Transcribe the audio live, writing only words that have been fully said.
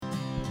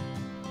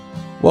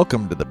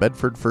Welcome to the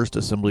Bedford First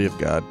Assembly of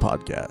God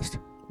podcast.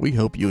 We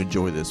hope you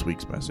enjoy this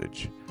week's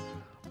message.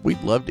 We'd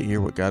love to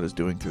hear what God is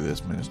doing through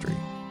this ministry.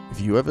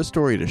 If you have a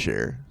story to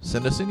share,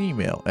 send us an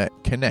email at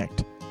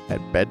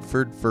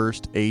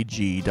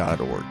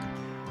connect@bedfordfirstag.org.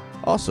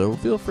 Also,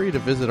 feel free to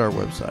visit our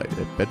website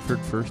at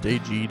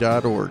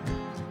bedfordfirstag.org.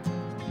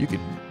 You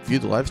can view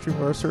the live stream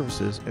of our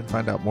services and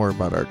find out more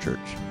about our church.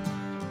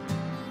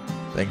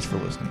 Thanks for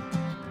listening.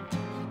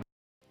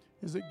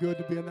 Is it good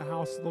to be in the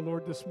house of the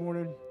Lord this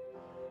morning?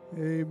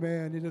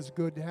 Amen. It is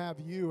good to have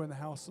you in the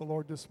house of the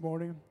Lord this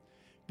morning.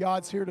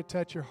 God's here to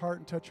touch your heart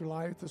and touch your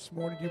life this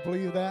morning. Do you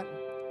believe that?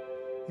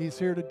 He's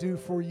here to do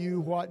for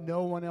you what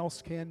no one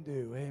else can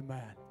do.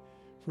 Amen.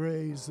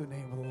 Praise the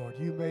name of the Lord.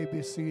 You may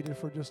be seated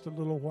for just a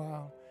little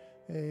while.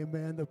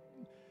 Amen. The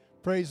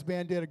praise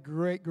band did a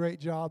great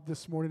job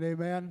this morning.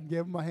 Amen.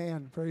 Give them a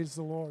hand. Praise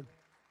the Lord.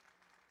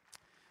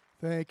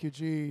 Thank you,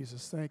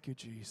 Jesus. Thank you,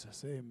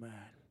 Jesus. Amen.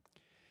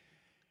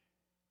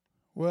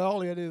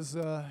 Well, it is...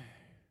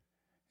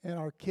 and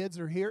our kids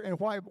are here. And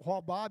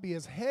while Bobby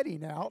is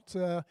heading out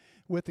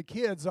with the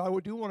kids, I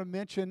do want to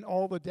mention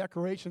all the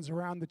decorations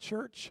around the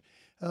church.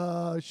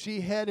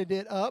 She headed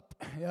it up,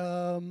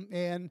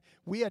 and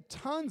we had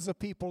tons of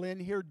people in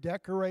here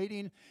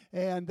decorating,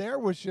 and there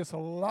was just a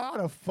lot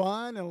of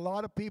fun and a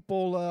lot of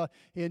people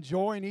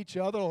enjoying each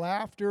other,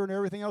 laughter and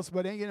everything else.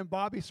 But again,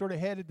 Bobby sort of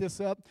headed this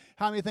up.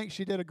 How many think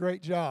she did a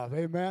great job?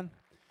 Amen?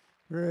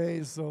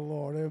 Praise the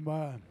Lord.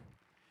 Amen.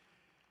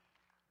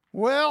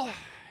 Well...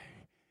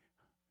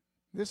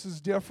 this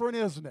is different,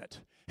 isn't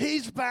it?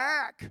 He's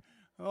back.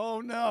 Oh,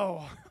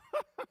 no.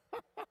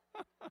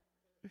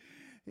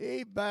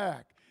 He's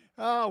back.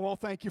 Oh, well,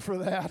 thank you for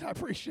that. I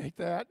appreciate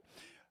that.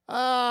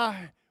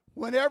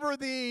 Whenever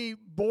the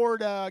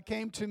board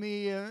came to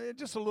me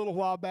just a little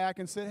while back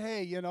and said,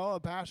 hey, you know, a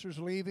pastor's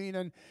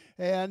leaving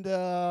and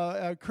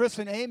Chris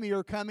and Amy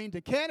are coming to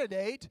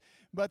candidate,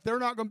 but they're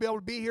not going to be able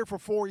to be here for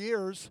 4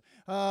 years.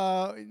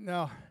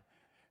 No.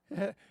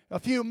 A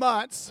few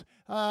months.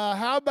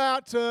 How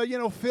about,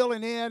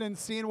 filling in and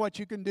seeing what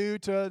you can do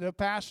to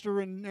pastor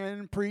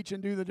and preach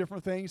and do the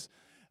different things?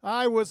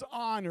 I was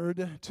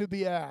honored to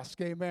be asked.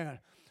 Amen.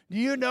 Do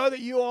you know that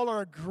you all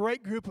are a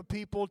great group of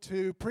people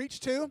to preach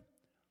to?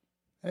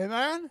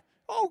 Amen.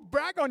 Oh,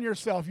 brag on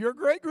yourself. You're a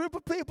great group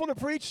of people to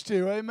preach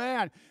to.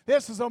 Amen.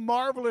 This is a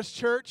marvelous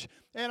church,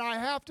 and I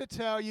have to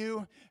tell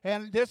you,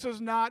 and this is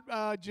not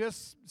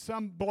just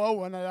some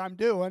blowing that I'm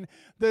doing,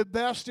 the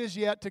best is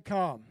yet to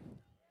come.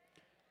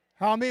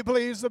 How many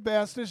believes the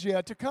best is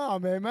yet to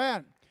come?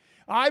 Amen.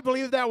 I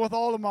believe that with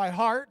all of my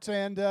heart.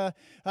 And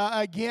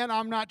again,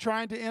 I'm not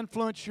trying to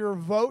influence your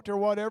vote or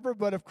whatever,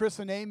 but if Chris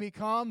and Amy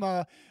come,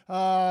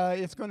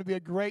 it's going to be a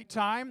great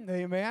time.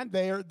 Amen.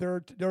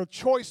 They're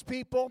choice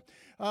people.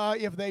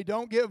 If they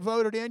don't get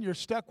voted in, you're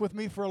stuck with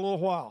me for a little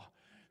while.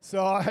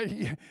 So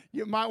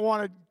you might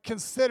want to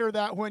consider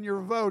that when you're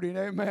voting.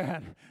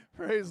 Amen.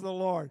 Praise the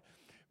Lord.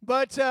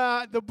 But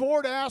the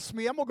board asked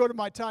me, I'm going to go to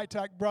my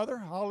tie-tack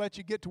brother. I'll let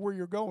you get to where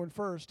you're going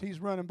first. He's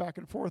running back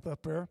and forth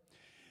up there.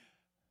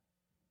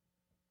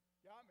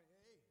 Got me.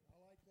 Hey, I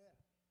like that.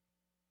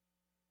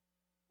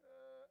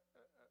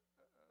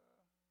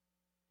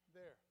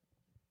 There.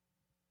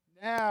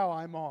 Now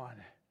I'm on.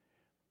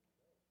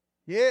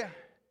 Yeah.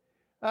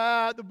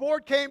 The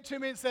board came to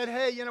me and said,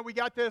 hey, we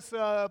got this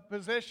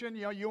position.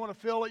 You want to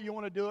fill it, you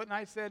want to do it. And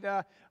I said,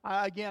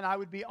 again, I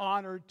would be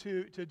honored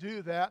to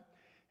do that.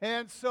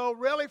 And so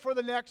really for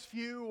the next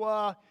few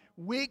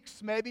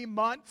weeks, maybe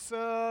months,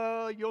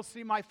 you'll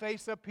see my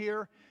face up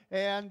here.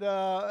 And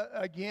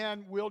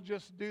again, we'll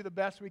just do the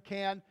best we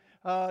can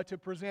to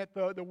present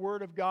the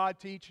Word of God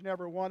to each and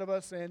every one of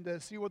us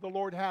and see what the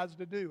Lord has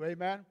to do.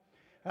 Amen?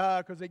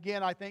 Because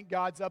again, I think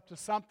God's up to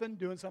something,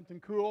 doing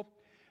something cool.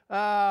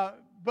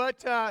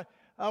 But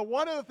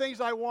one of the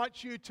things I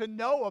want you to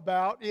know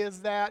about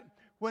is that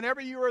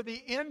whenever you are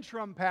the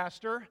interim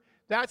pastor,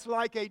 that's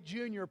like a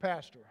junior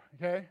pastor,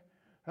 okay?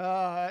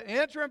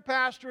 Interim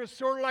pastor is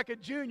sort of like a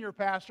junior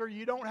pastor.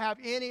 You don't have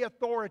any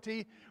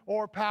authority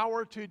or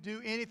power to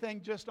do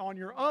anything just on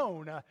your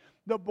own.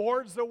 The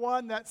board's the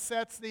one that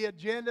sets the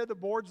agenda. The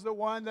board's the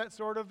one that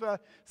sort of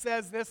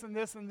says this and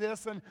this and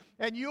this.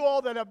 And you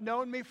all that have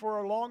known me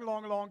for a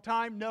long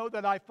time know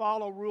that I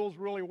follow rules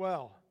really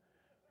well.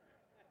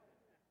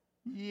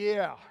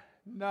 Yeah,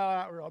 no,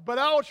 not really. But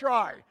I'll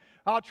try.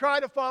 I'll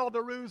try to follow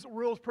the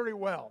rules pretty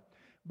well.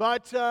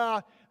 But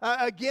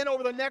again,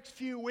 over the next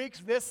few weeks,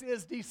 this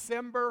is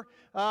December.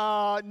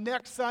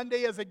 Next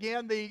Sunday is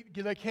again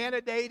the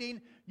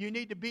candidating. You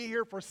need to be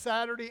here for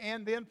Saturday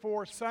and then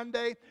for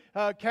Sunday.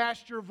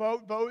 Cast your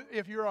vote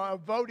if you're a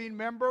voting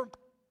member.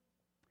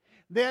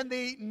 Then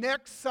the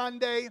next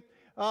Sunday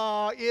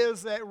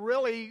is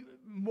really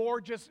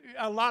more just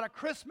a lot of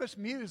Christmas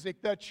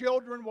music. The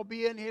children will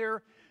be in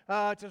here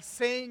to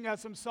sing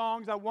some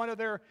songs. One of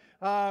their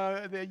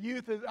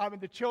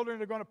the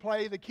children are going to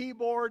play the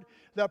keyboard.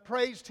 The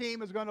praise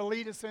team is going to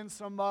lead us in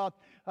some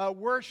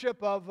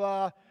worship of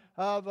our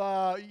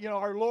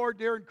Lord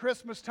during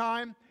Christmas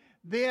time.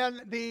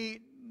 Then the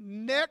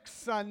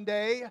next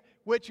Sunday,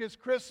 which is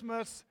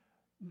Christmas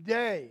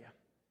Day.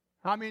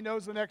 How many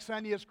knows the next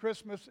Sunday is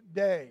Christmas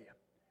Day?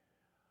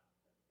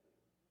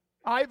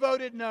 I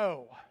voted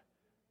no.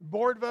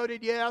 Board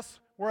voted yes.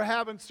 We're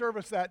having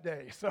service that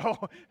day.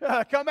 So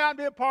come out and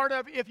be a part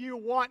of it if you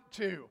want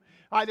to.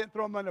 I didn't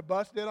throw them on the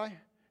bus, did I?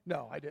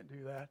 No, I didn't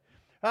do that.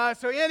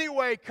 So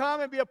anyway, come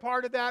and be a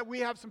part of that. We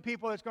have some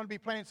people that's going to be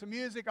playing some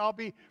music. I'll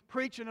be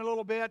preaching a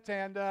little bit,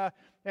 and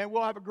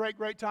we'll have a great,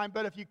 great time.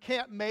 But if you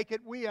can't make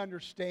it, we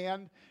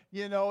understand.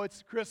 You know,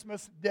 it's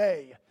Christmas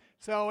Day.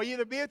 So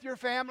either be with your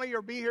family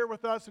or be here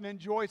with us and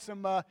enjoy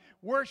some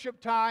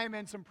worship time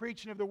and some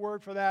preaching of the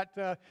Word for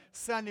that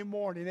Sunday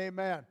morning.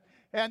 Amen.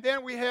 And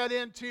then we head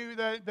into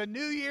the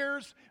New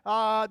Year's.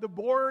 The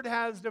board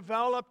has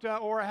developed,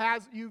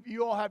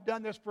 you all have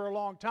done this for a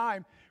long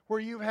time, where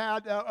you've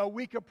had a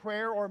week of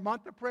prayer or a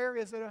month of prayer.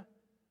 Is it a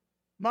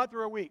month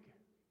or a week?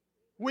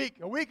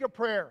 A week of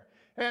prayer.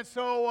 And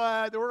so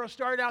we're going to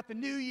start out the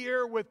new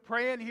year with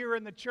praying here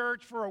in the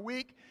church for a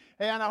week.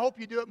 And I hope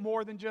you do it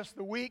more than just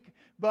the week.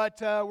 But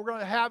we're going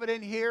to have it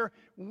in here.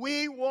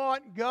 We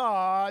want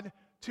God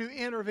to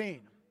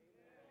intervene.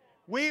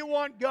 We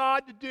want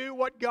God to do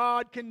what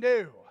God can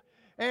do.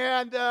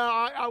 And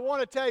I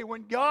want to tell you,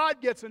 when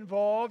God gets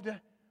involved,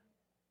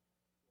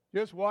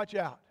 just watch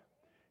out.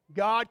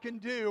 God can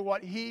do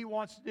what He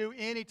wants to do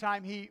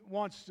anytime He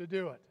wants to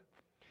do it.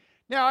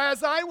 Now,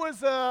 as I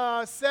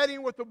was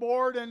sitting with the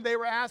board and they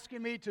were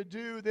asking me to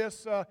do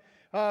this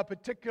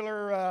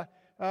particular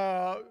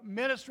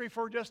ministry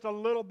for just a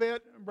little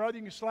bit, brother,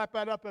 you can slap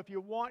that up if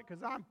you want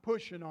because I'm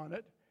pushing on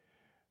it.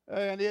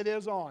 And it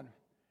is on.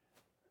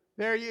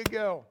 There you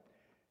go.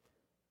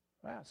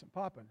 Wow, some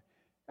popping.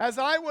 As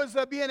I was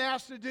being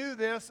asked to do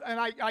this, and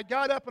I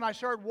got up and I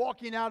started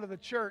walking out of the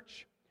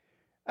church,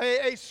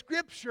 a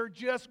scripture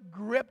just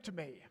gripped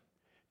me.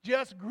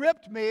 Just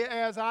gripped me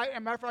as a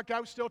matter of fact, I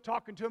was still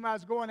talking to him. I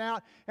was going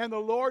out, and the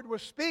Lord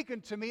was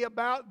speaking to me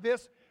about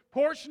this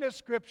portion of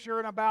Scripture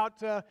and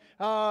about,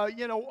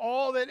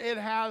 all that it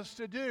has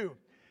to do.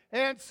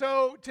 And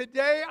so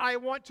today I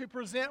want to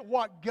present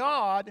what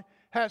God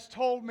has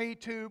told me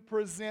to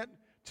present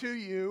to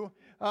you,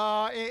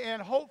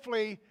 and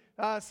hopefully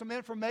some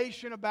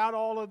information about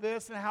all of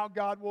this and how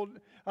God will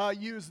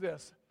use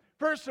this.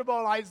 First of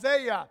all,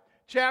 Isaiah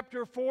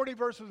chapter 40,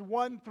 verses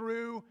 1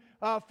 through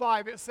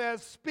 5. It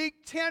says,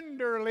 "Speak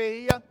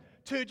tenderly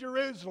to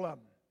Jerusalem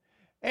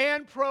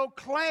and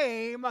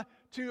proclaim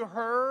to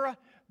her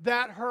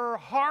that her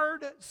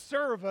hard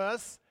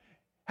service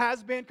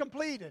has been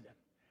completed,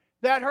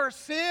 that her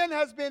sin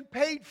has been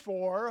paid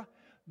for,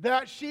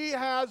 that she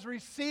has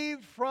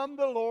received from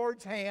the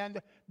Lord's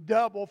hand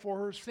double for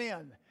her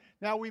sin."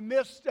 Now we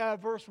missed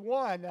verse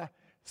 1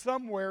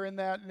 somewhere in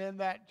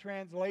that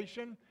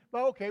translation,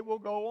 but okay, we'll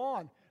go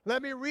on.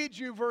 Let me read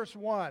you verse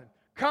 1.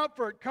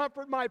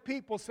 Comfort my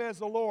people, says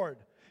the Lord.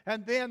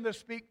 And then to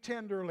speak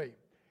tenderly.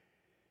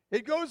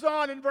 It goes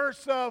on in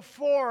verse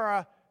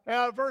 4.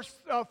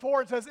 Verse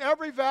 4, it says,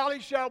 "Every valley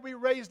shall be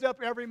raised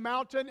up, every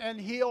mountain and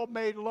hill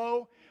made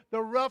low.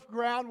 The rough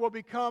ground will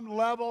become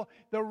level,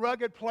 the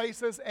rugged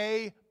places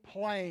a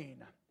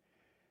plain."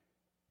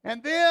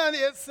 And then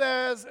it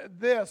says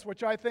this,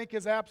 which I think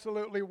is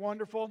absolutely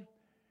wonderful.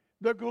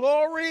 "The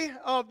glory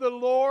of the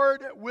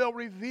Lord will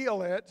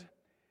reveal it,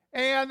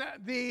 and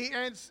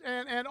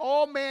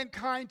all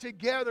mankind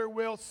together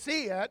will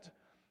see it."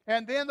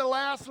 And then the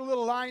last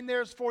little line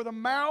there is, "For the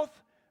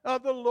mouth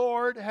of the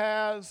Lord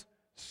has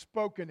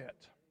spoken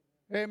it."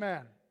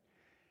 Amen.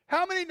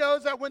 How many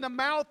knows that when the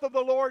mouth of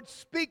the Lord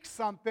speaks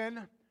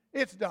something,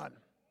 it's done?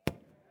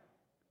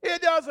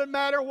 It doesn't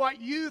matter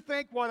what you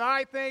think, what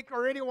I think,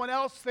 or anyone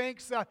else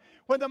thinks.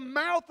 When the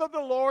mouth of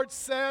the Lord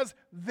says,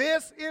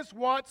 this is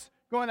what's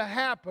going to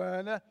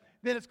happen,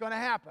 then it's going to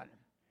happen.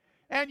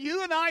 And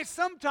you and I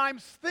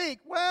sometimes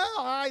think, well,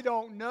 I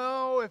don't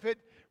know if it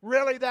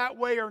really that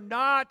way or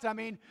not. I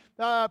mean,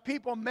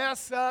 people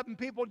mess up and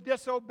people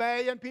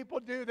disobey and people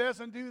do this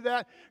and do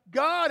that.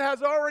 God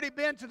has already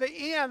been to the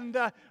end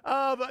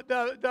of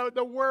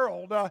the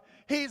world.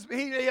 He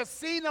has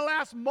seen the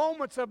last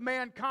moments of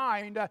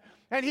mankind,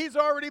 and He's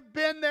already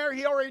been there.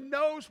 He already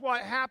knows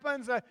what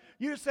happens.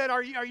 You said,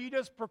 are you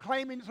just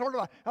proclaiming sort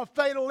of a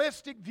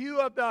fatalistic view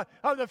of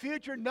the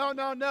future?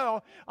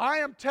 No. I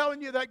am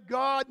telling you that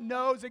God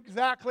knows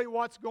exactly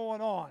what's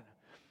going on.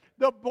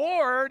 The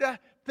board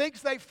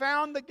thinks they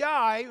found the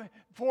guy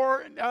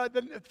for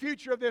the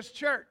future of this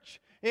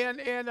church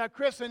in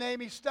Chris and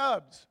Amy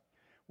Stubbs.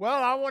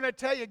 Well, I want to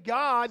tell you,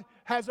 God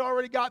has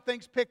already got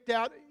things picked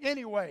out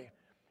anyway.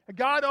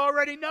 God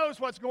already knows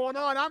what's going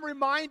on. I'm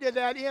reminded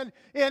that in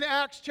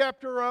Acts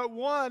chapter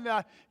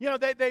 1,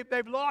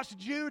 they've lost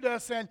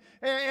Judas and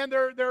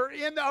they're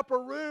in the upper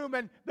room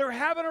and they're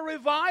having a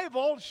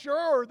revival.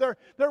 Sure,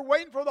 they're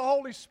waiting for the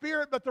Holy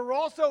Spirit, but they're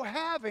also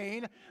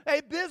having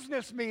a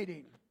business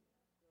meeting.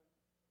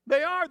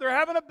 They're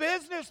having a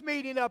business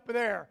meeting up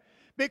there.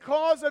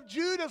 Because of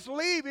Judas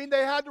leaving,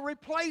 they had to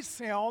replace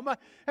him.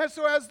 And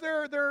so as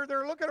they're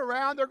looking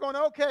around, they're going,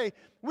 okay,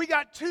 we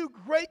got two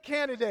great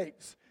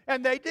candidates.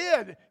 And they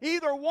did.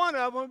 Either one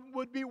of them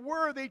would be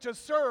worthy to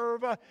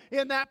serve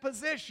in that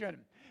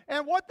position.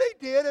 And what they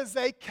did is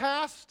they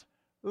cast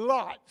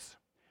lots.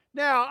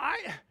 Now,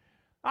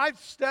 I've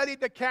studied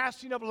the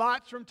casting of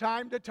lots from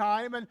time to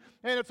time, and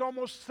it's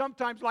almost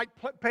sometimes like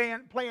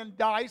playing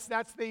dice.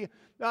 That's the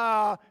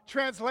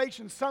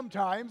translation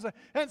sometimes.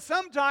 And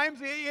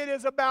sometimes it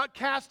is about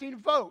casting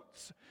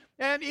votes.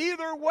 And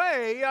either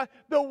way,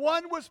 the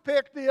one was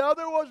picked, the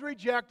other was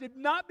rejected,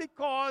 not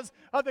because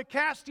of the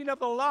casting of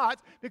the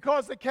lots,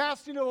 because the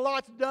casting of the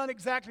lots done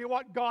exactly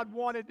what God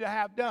wanted to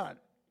have done.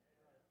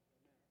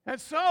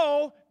 And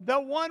so the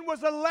one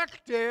was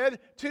elected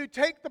to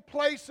take the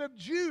place of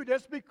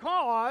Judas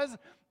because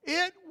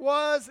it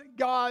was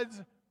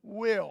God's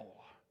will.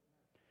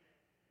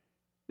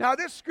 Now,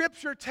 this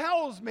scripture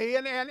tells me,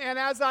 and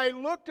as I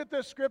looked at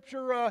this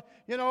scripture,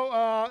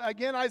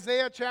 again,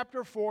 Isaiah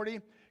chapter 40,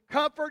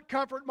 comfort,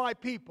 comfort my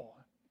people.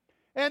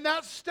 And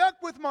that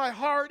stuck with my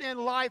heart and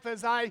life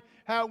as I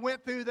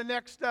went through the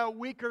next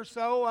week or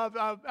so of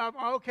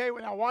okay,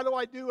 now what do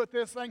I do with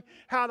this thing?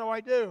 How do I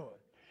do it?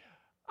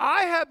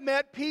 I have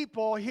met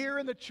people here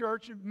in the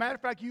church, matter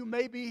of fact, you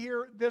may be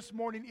here this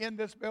morning in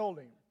this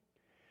building,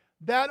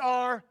 that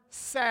are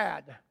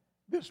sad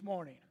this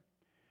morning.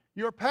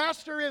 Your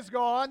pastor is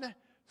gone,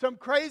 some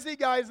crazy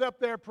guys up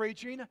there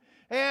preaching,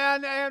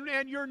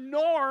 and your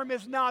norm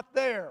is not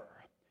there.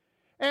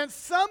 And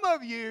some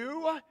of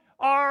you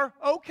are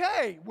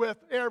okay with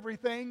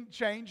everything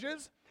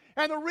changes.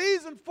 And the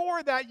reason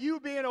for that, you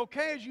being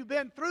okay, is you've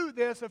been through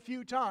this a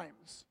few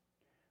times.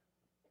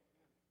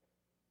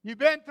 You've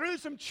been through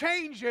some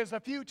changes a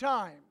few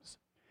times.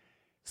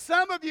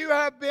 Some of you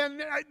have been,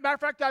 matter of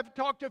fact, I've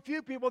talked to a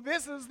few people,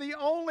 this is the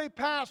only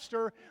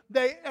pastor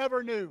they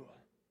ever knew.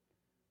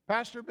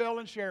 Pastor Bill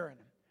and Sharon.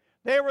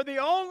 They were the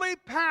only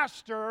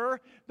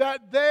pastor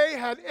that they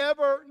had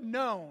ever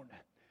known.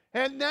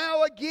 And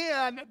now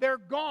again, they're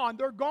gone.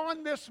 They're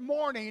gone this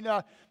morning.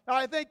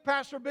 I think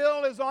Pastor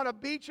Bill is on a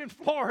beach in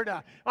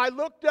Florida. I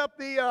looked up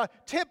the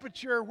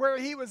temperature where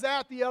he was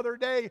at the other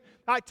day.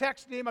 I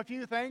texted him a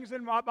few things,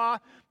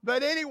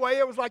 but anyway,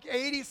 it was like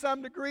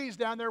 80-some degrees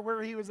down there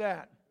where he was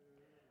at.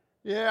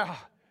 Yeah.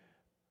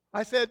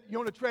 I said, you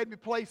want to trade me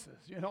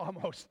places,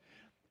 almost.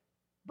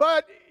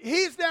 But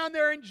he's down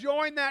there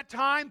enjoying that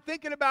time,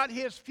 thinking about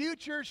his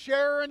future.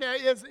 Sharon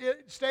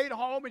stayed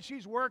home and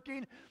she's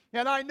working.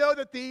 And I know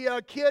that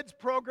the kids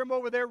program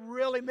over there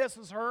really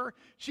misses her.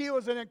 She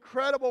was an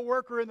incredible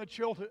worker in the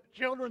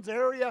children's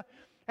area.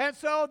 And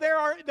so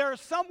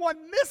there's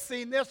someone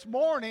missing this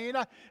morning.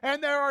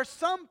 And there are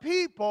some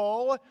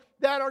people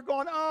that are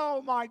going,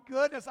 oh my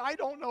goodness, I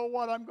don't know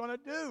what I'm going to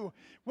do.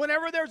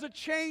 Whenever there's a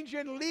change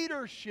in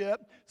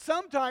leadership,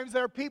 sometimes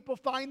there are people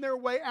find their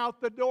way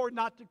out the door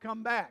not to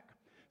come back.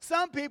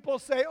 Some people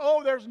say,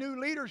 oh, there's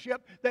new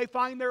leadership. They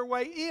find their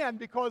way in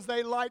because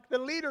they like the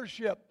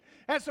leadership.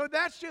 And so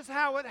that's just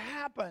how it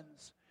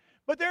happens.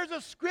 But there's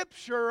a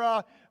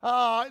scripture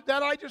that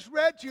I just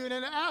read to you, and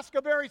it asks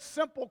a very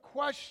simple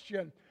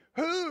question.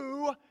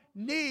 Who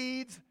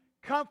needs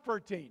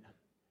comforting?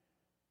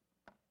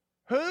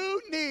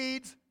 Who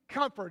needs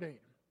comforting?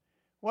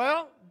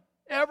 Well,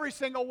 every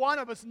single one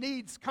of us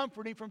needs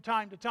comforting from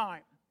time to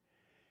time.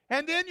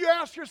 And then you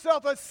ask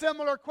yourself a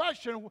similar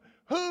question.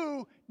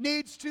 Who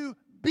needs to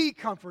be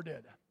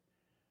comforted?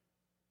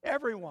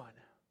 Everyone.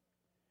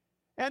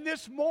 And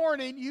this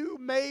morning, you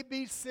may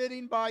be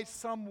sitting by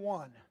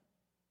someone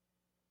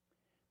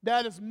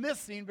that is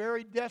missing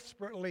very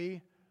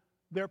desperately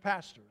their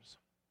pastors.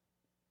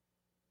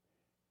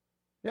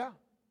 Yeah.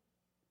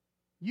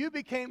 You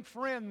became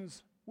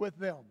friends with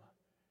them.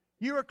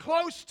 You were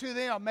close to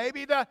them.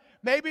 Maybe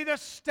the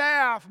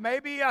staff,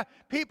 maybe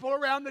people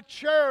around the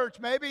church,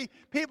 maybe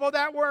people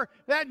that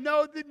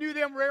knew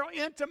them real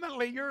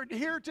intimately. You're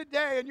here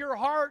today and your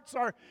hearts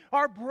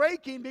are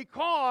breaking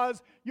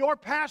because your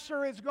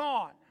pastor is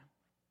gone.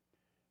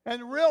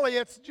 And really,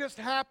 it's just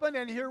happened,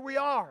 and here we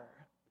are.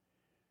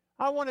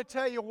 I want to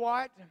tell you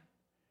what.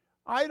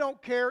 I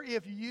don't care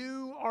if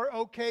you are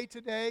okay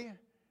today.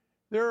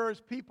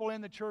 There's people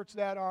in the church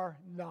that are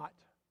not.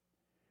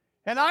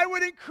 And I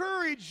would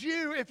encourage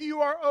you, if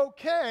you are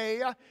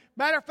okay,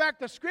 matter of fact,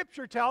 the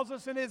Scripture tells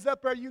us, and it's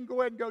up there, you can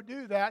go ahead and go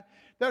do that.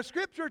 The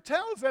Scripture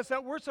tells us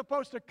that we're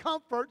supposed to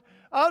comfort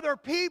other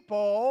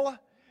people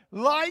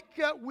like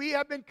we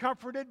have been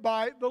comforted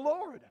by the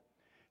Lord.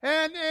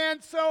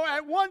 And so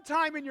at one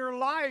time in your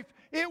life,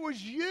 it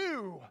was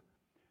you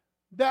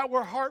that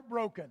were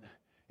heartbroken.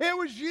 It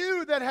was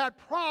you that had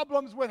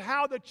problems with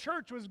how the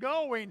church was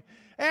going.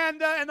 And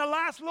in the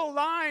last little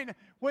line,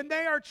 when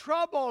they are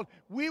troubled,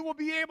 we will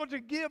be able to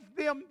give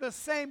them the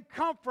same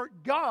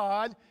comfort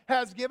God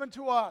has given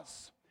to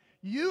us.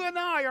 You and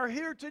I are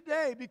here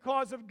today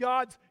because of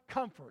God's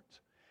comfort.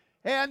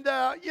 And,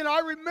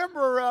 I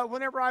remember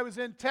whenever I was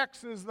in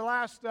Texas the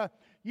last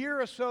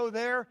year or so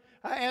there,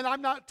 and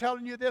I'm not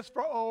telling you this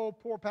for,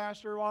 poor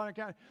Pastor.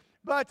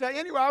 But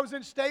anyway, I was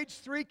in stage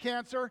 3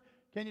 cancer.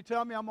 Can you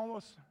tell me I'm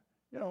almost...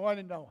 I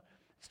didn't know.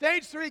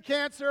 Stage 3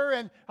 cancer,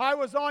 and I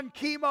was on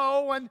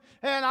chemo, and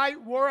I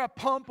wore a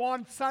pump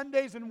on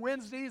Sundays and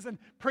Wednesdays and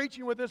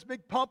preaching with this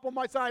big pump on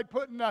my side,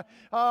 putting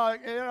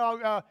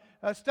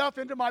stuff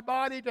into my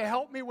body to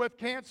help me with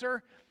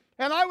cancer.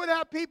 And I would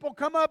have people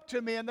come up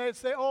to me and they'd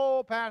say,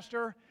 "Oh,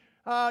 Pastor,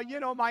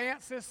 my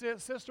aunt,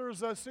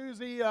 sisters,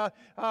 Susie,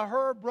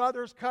 her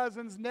brother's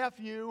cousin's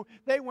nephew,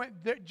 they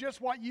went just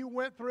what you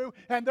went through,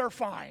 and they're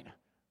fine."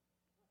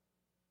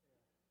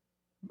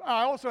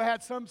 I also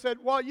had some said,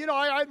 "Well,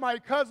 I had my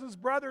cousin's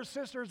brother's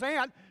sister's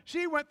aunt.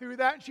 She went through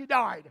that and she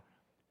died."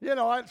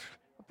 I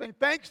think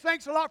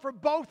thanks a lot for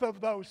both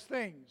of those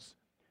things.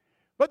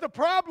 But the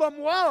problem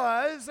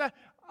was,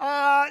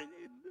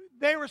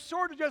 they were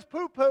sort of just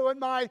poo-pooing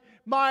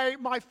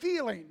my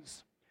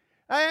feelings.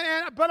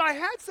 But I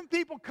had some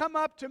people come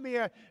up to me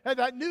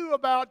that knew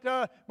about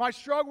my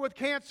struggle with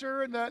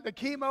cancer and the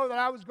chemo that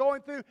I was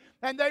going through,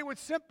 and they would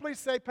simply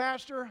say,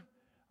 "Pastor,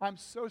 I'm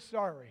so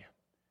sorry,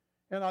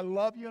 and I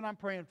love you, and I'm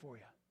praying for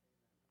you."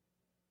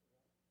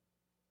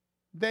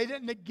 They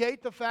didn't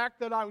negate the fact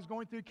that I was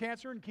going through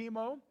cancer and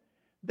chemo.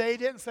 They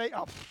didn't say,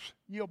 "Oh,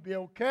 you'll be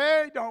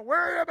okay, don't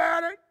worry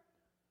about it."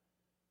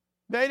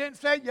 They didn't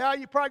say, "Yeah,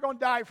 you're probably going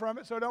to die from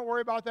it, so don't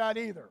worry about that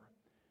either."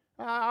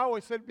 I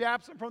always said, be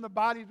absent from the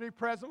body to be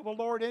present with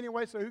the Lord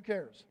anyway, so who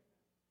cares?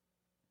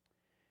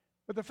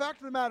 But the fact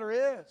of the matter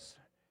is,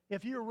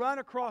 if you run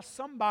across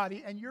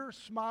somebody and you're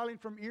smiling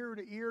from ear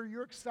to ear,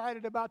 you're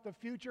excited about the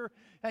future,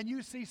 and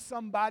you see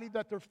somebody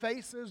that their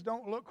faces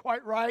don't look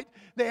quite right,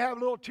 they have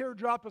little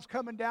teardrops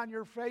coming down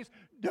your face,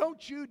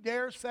 don't you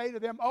dare say to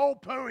them, "Oh,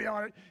 pooey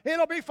on it,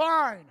 it'll be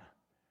fine."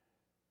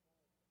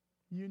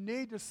 You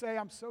need to say,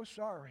 "I'm so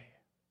sorry.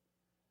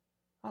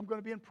 I'm going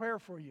to be in prayer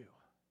for you.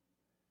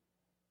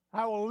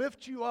 I will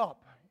lift you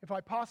up if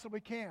I possibly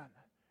can.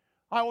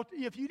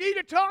 If you need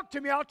to talk to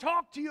me, I'll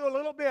talk to you a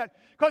little bit."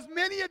 Because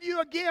many of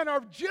you, again, are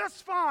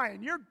just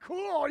fine. You're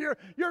cool.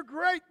 You're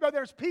great. But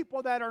there's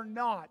people that are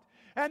not.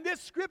 And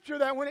this scripture,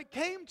 that when it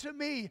came to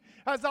me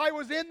as I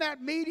was in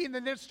that meeting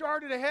and it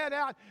started to head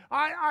out,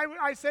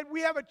 I said,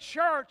 we have a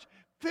church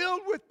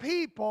filled with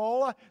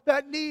people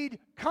that need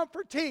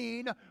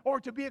comforting or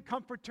to be a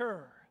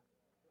comforter.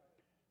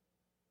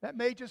 That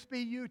may just be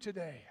you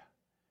today.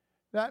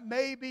 That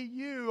may be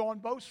you on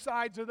both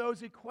sides of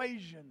those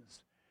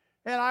equations.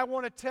 And I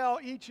want to tell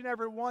each and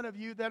every one of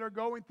you that are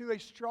going through a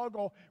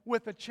struggle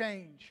with a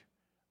change,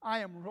 I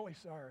am really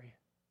sorry.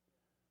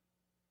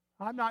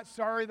 I'm not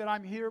sorry that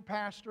I'm here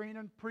pastoring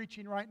and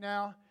preaching right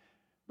now,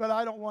 but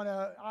I don't want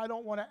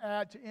to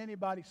add to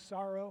anybody's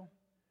sorrow.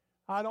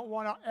 I don't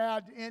want to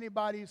add to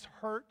anybody's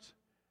hurt.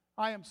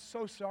 I am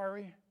so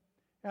sorry,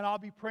 and I'll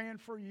be praying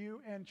for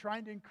you and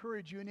trying to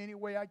encourage you in any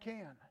way I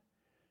can.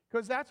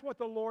 Because that's what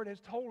the Lord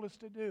has told us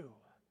to do.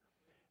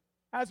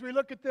 As we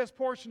look at this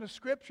portion of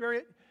Scripture,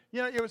 it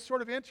was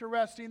sort of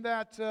interesting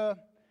that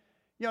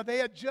they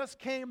had just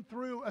came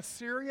through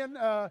Assyrian,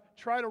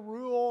 try to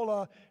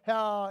rule.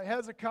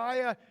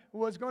 Hezekiah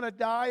was going to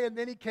die, and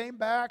then he came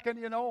back,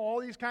 and all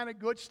these kind of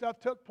good stuff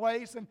took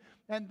place,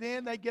 and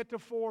then they get to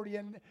 40,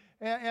 and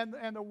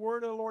the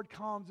word of the Lord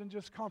comes and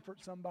just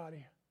comforts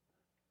somebody.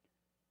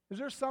 Is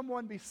there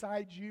someone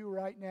besides you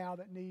right now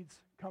that needs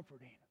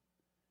comforting?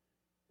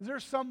 Is there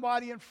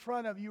somebody in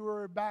front of you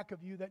or back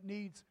of you that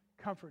needs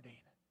comforting?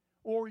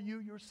 Or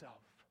you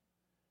yourself?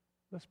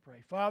 Let's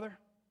pray. Father,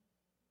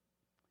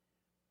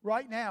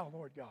 right now,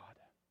 Lord God,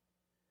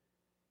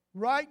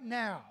 right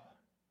now,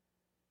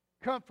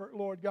 comfort,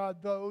 Lord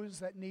God, those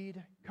that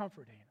need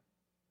comforting.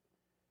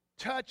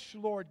 Touch,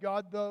 Lord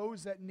God,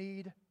 those that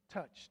need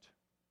touched.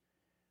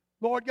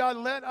 Lord God,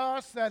 let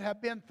us that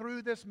have been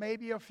through this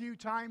maybe a few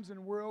times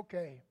and we're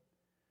okay.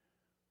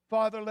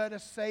 Father, let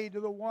us say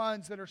to the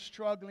ones that are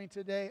struggling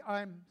today,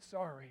 I'm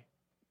sorry.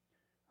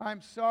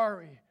 I'm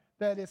sorry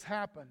that it's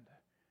happened.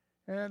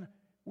 And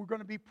we're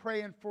going to be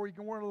praying for you.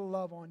 We're going to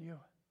love on you.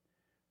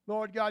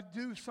 Lord God,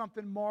 do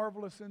something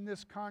marvelous in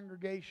this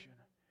congregation.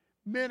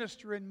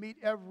 Minister and meet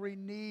every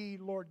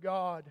need, Lord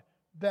God,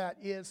 that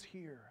is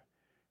here.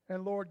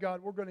 And Lord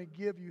God, we're going to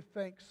give you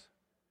thanks.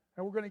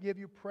 And we're going to give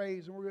you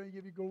praise. And we're going to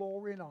give you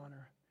glory and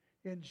honor.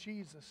 In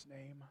Jesus'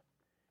 name,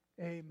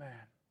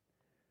 amen.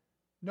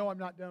 No, I'm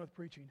not done with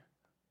preaching.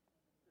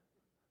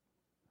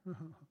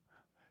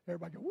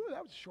 Everybody go, "Woo,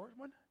 that was a short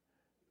one."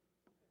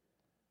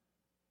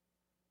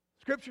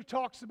 Scripture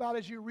talks about,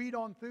 as you read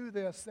on through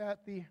this,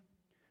 that the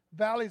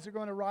valleys are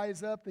going to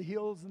rise up, the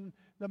hills and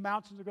the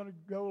mountains are going to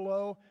go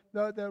low,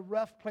 the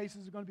rough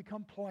places are going to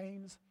become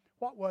plains.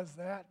 What was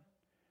that?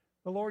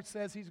 The Lord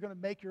says He's going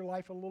to make your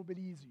life a little bit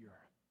easier.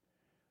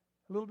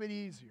 A little bit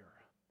easier.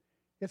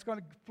 It's going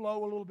to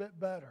flow a little bit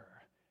better.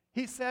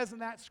 He says in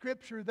that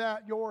scripture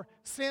that your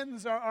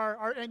sins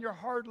are and your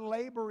hard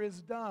labor is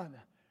done.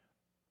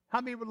 How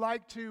many would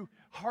like to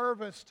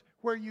harvest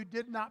where you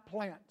did not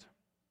plant?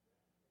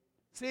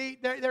 See,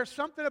 there's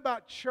something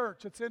about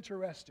church that's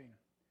interesting.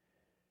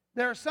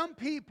 There are some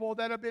people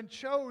that have been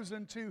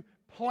chosen to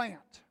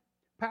plant,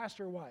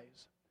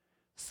 pastor-wise.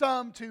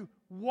 Some to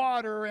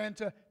water and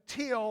to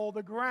till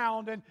the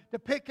ground and to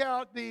pick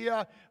out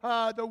the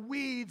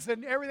weeds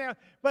and everything else.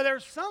 But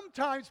there's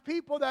sometimes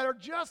people that are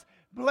just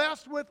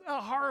blessed with a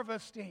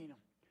harvesting.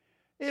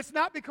 It's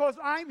not because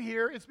I'm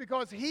here, it's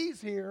because He's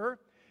here.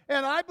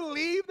 And I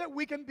believe that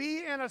we can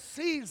be in a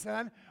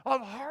season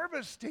of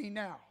harvesting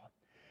now.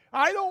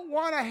 I don't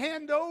want to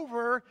hand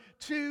over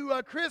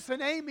to Chris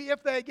and Amy,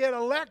 if they get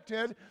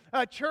elected,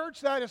 a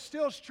church that is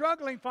still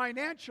struggling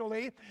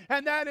financially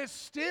and that is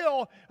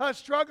still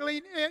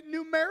struggling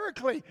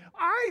numerically.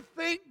 I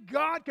think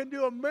God can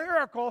do a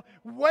miracle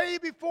way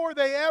before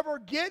they ever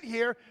get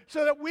here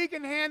so that we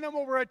can hand them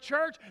over a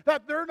church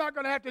that they're not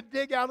going to have to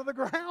dig out of the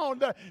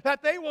ground,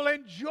 that they will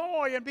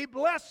enjoy and be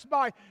blessed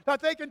by,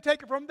 that they can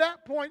take it from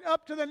that point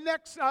up to the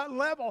next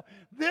level.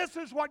 This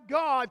is what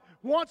God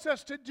wants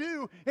us to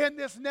do in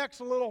this next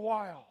little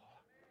while.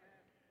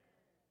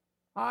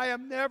 I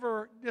am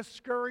never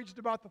discouraged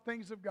about the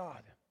things of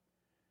God.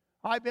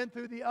 I've been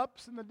through the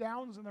ups and the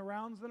downs and the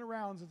rounds and the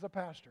rounds as a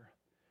pastor.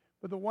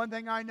 But the one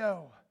thing I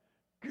know,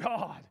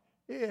 God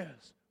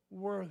is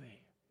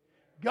worthy.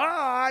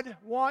 God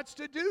wants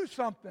to do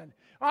something.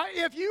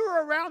 If you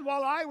were around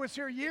while I was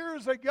here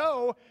years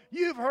ago,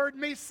 you've heard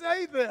me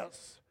say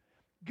this.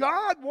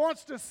 God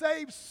wants to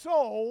save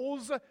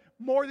souls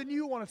more than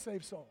you want to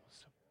save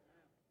souls.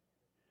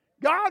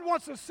 God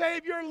wants to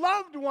save your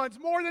loved ones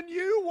more than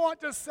you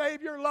want to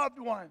save your loved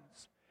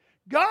ones.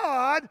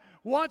 God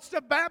wants to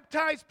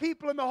baptize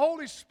people in the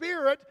Holy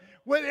Spirit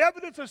with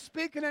evidence of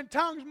speaking in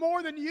tongues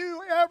more than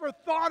you ever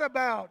thought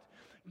about.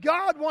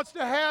 God wants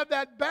to have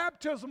that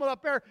baptism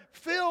up there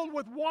filled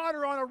with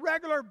water on a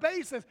regular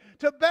basis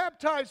to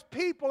baptize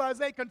people as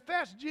they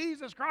confess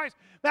Jesus Christ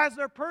as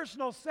their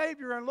personal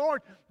Savior and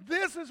Lord.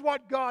 This is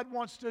what God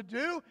wants to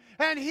do,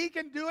 and He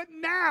can do it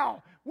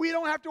now. We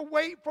don't have to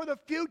wait for the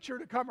future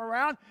to come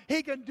around.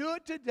 He can do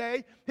it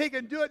today. He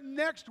can do it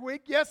next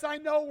week. Yes, I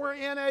know we're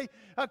in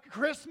a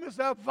Christmas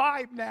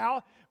vibe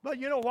now, but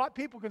you know what?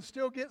 People can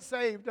still get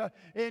saved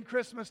in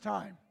Christmas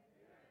time.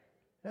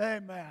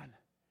 Amen.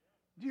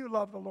 Do you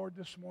love the Lord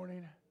this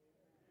morning?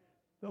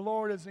 The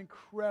Lord is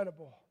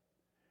incredible.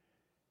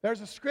 There's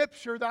a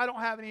scripture that I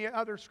don't have any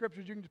other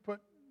scriptures. You can just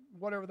put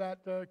whatever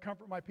that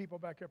comfort my people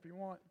back up if you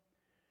want.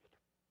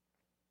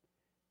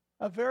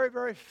 A very,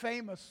 very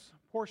famous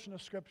portion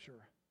of scripture.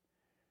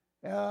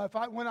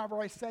 Whenever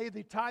I say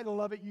the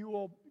title of it, you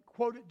will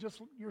quote it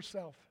just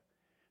yourself.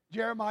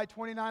 Jeremiah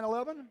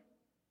 29:11.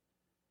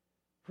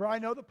 For I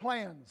know the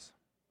plans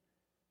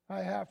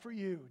I have for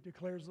you,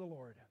 declares the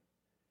Lord.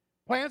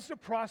 Plans to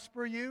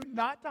prosper you,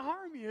 not to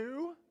harm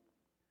you.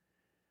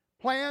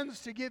 Plans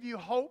to give you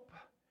hope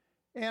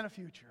and a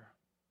future.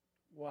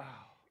 Wow.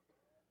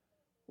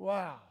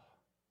 Wow.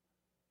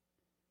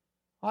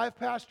 I've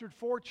pastored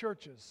 4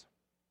 churches.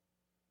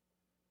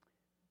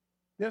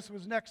 This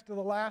was next to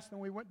the last, and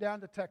we went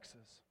down to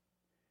Texas.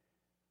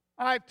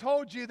 I've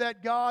told you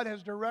that God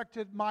has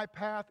directed my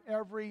path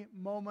every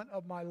moment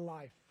of my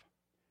life.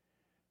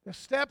 The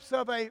steps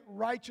of a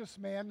righteous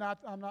man,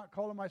 I'm not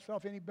calling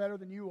myself any better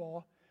than you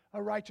all,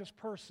 a righteous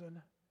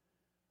person,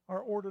 are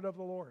ordered of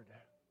the Lord.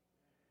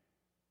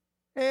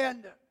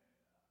 And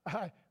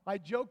I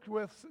joked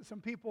with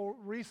some people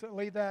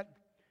recently that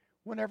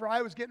whenever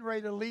I was getting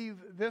ready to leave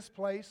this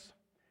place,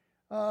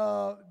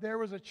 there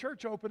was a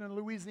church open in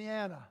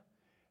Louisiana.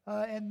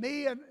 And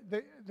me and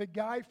the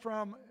guy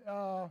from,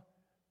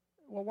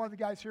 one of the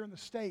guys here in the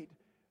state,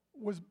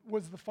 was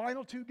the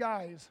final 2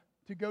 guys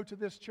to go to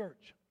this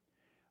church.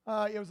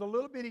 It was a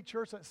little bitty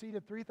church that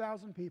seated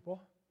 3,000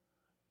 people.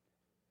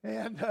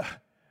 And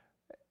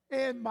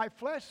my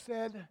flesh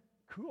said,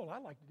 cool,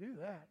 I'd like to do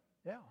that.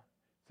 Yeah.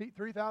 Seat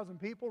 3,000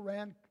 people,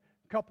 ran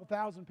a couple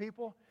thousand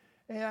people,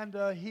 and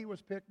he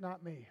was picked,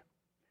 not me.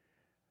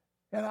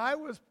 And I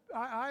was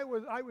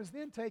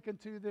then taken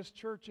to this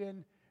church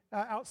in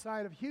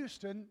outside of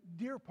Houston,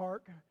 Deer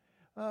Park,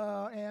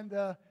 and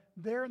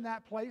there in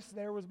that place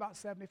there was about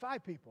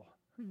 75 people.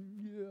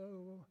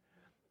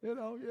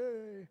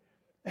 Yay!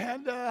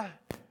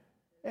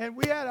 And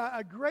we had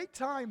a great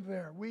time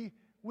there.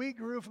 We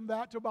grew from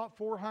that to about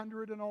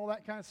 400 and all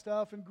that kind of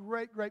stuff, and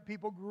great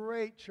people,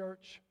 great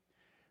church.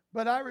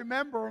 But I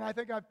remember, and I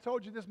think I've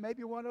told you this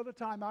maybe one other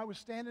time, I was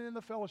standing in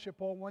the fellowship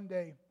hall one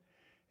day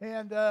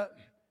and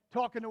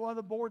talking to one of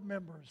the board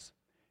members.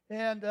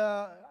 And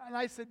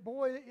I said,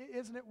 boy,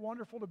 isn't it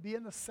wonderful to be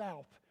in the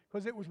South?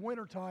 Because it was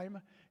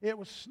wintertime. It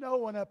was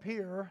snowing up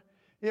here.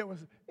 It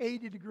was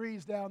 80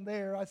 degrees down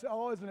there. I said,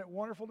 oh, isn't it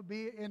wonderful to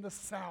be in the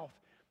South?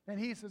 And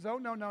he says, oh,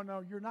 no,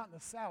 you're not in the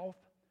South.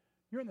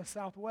 You're in the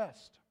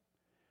Southwest.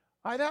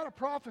 I'd had a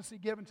prophecy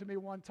given to me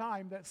one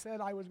time that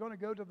said I was going to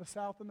go to the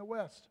South and the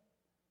West.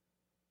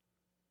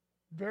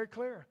 Very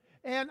clear.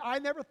 And I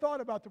never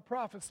thought about the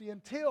prophecy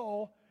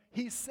until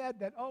he said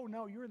that, oh,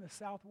 no, you're in the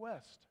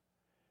Southwest.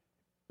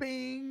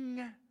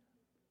 Bing!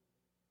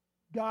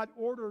 God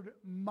ordered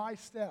my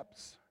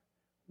steps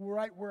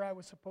right where I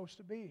was supposed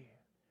to be.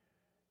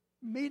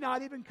 Me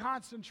not even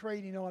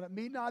concentrating on it,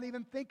 me not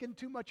even thinking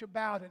too much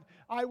about it.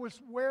 I was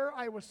where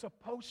I was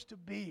supposed to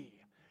be.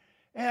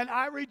 And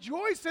I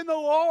rejoice in the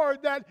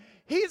Lord that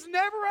He's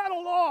never at a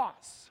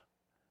loss.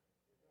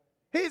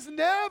 He's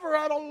never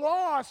at a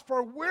loss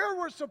for where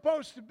we're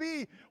supposed to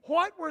be,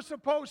 what we're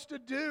supposed to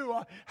do,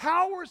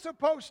 how we're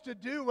supposed to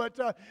do it.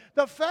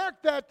 The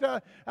fact that,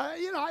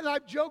 and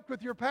I've joked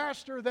with your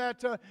pastor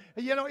that,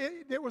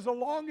 it was the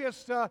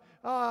longest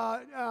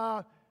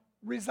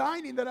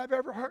resigning that I've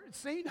ever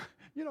seen,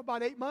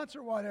 about 8 months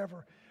or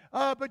whatever.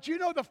 But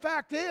the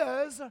fact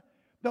is,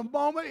 the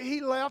moment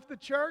he left the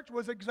church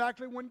was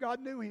exactly when God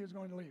knew he was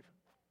going to leave.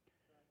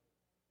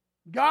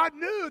 God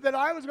knew that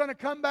I was going to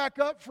come back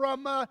up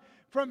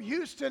from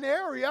Houston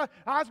area.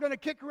 I was going to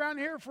kick around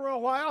here for a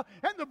while,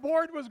 and the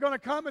board was going to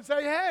come and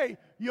say, hey,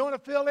 you want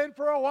to fill in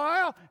for a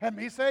while? And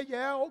me say,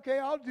 yeah, okay,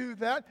 I'll do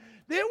that.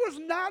 It was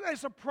not a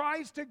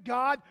surprise to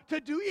God to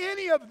do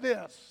any of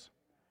this.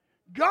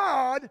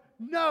 God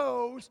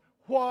knows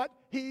what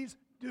he's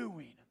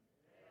doing.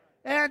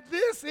 And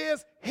this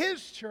is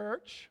his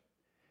church,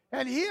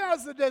 and he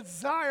has the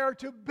desire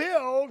to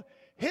build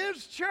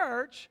his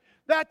church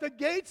that the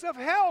gates of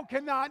hell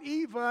cannot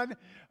even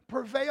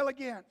prevail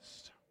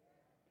against.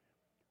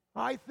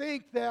 I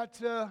think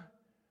that,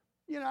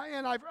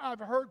 and I've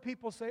heard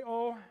people say,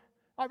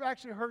 I've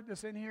actually heard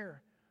this in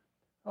here.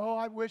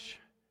 I wish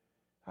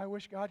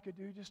God could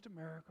do just a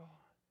miracle.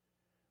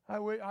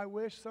 I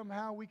wish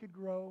somehow we could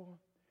grow.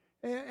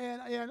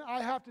 And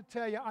I have to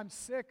tell you, I'm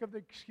sick of the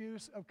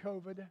excuse of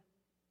COVID.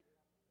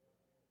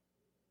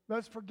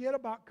 Let's forget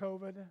about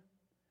COVID.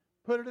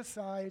 Put it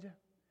aside.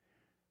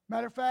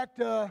 Matter of fact,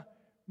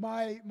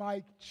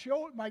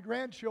 my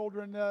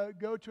grandchildren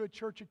go to a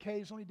church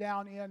occasionally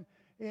down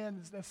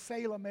in the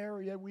Salem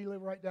area. We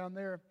live right down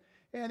there.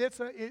 And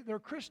they're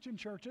Christian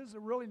churches.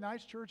 They're really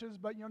nice churches,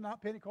 but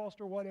not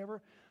Pentecostal or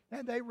whatever.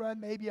 And they run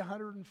maybe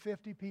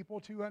 150 people,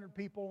 200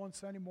 people on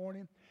Sunday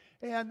morning.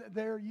 And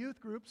their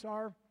youth groups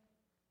are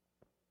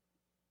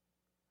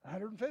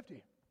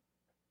 150.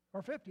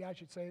 Or 50, I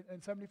should say,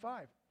 and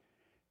 75.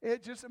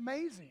 It's just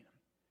amazing.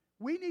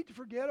 We need to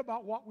forget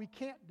about what we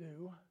can't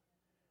do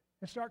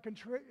and start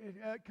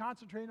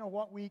concentrating on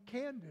what we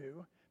can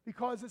do,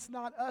 because it's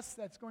not us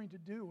that's going to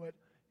do it.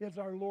 It's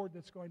our Lord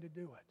that's going to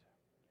do it.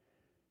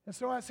 And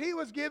so as he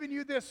was giving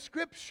you this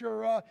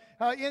scripture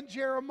in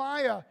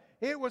Jeremiah,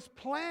 it was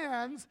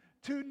plans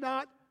to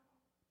not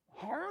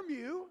harm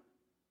you,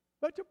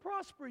 but to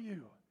prosper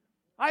you.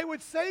 I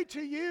would say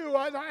to you,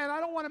 and I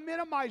don't want to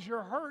minimize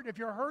your hurt if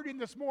you're hurting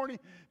this morning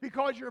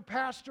because your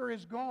pastor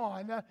is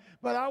gone,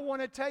 but I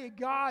want to tell you,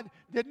 God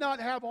did not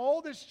have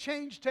all this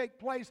change take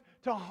place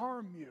to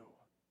harm you.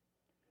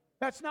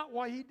 That's not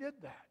why he did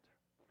that.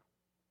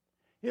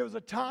 It was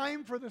a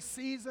time for the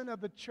season of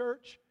the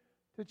church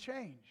to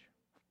change.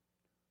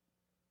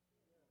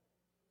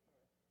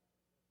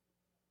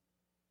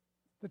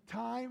 The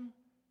time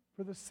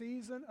for the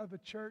season of the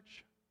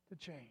church to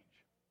change.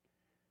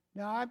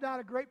 Now, I'm not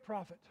a great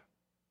prophet.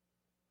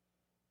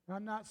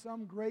 I'm not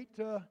some great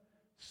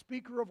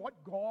speaker of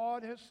what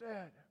God has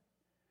said.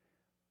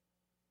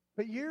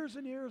 But years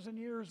and years and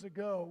years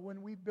ago,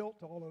 when we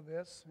built all of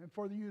this, and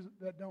for you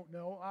that don't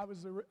know, I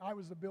was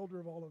the builder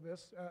of all of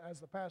this as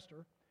the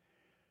pastor.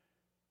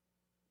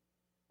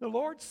 The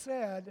Lord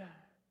said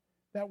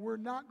that we're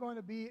not going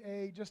to be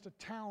just a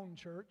town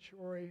church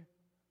or a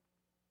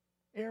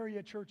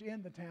area church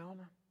in the town.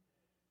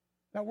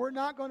 That we're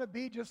not going to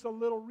be just a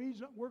little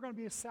region. We're going to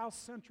be a South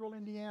Central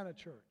Indiana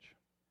church.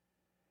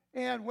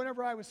 And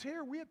whenever I was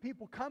here, we had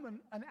people coming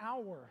an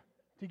hour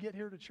to get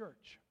here to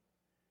church.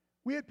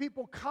 We had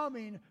people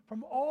coming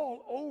from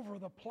all over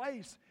the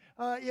place.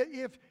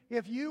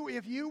 If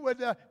you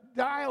would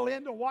dial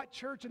into what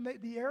church and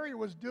the area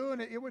was doing,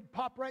 it would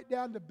pop right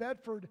down to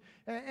Bedford.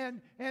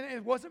 And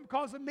it wasn't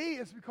because of me.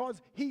 It's because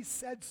he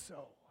said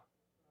so.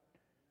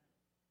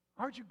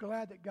 Aren't you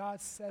glad that God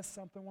says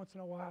something once in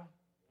a while?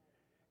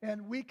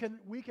 And we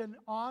can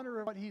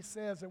honor what he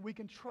says, and we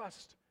can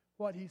trust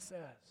what he says.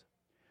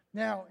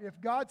 Now, if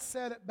God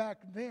said it back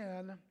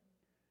then,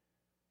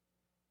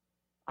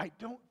 I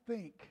don't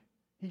think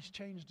he's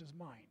changed his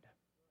mind.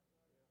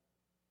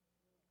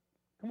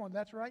 Come on,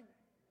 that's right.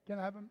 Can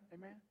I have him?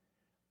 Amen.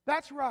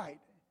 That's right.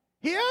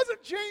 He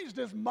hasn't changed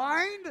his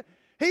mind.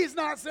 He's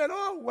not said,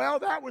 oh, well,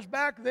 that was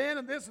back then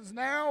and this is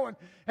now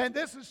and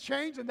this has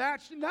changed and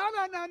that's...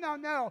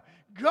 No.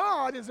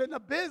 God is in the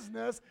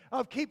business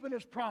of keeping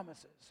his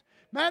promises.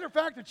 Matter of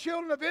fact, the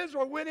children of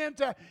Israel went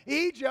into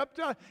Egypt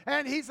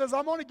and he says,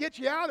 I'm going to get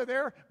you out of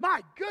there.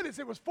 My goodness,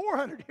 it was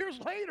 400 years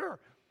later.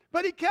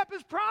 But he kept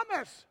his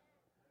promise.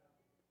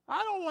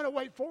 I don't want to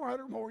wait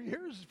 400 more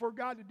years for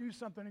God to do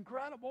something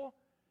incredible.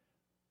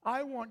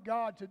 I want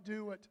God to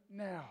do it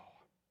now.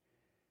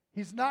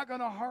 He's not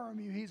going to harm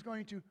you. He's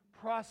going to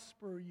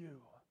prosper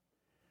you.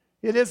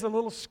 It is a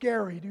little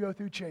scary to go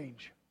through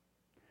change.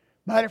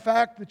 Matter of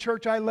fact, the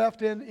church I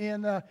left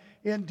in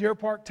Deer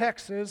Park,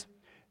 Texas,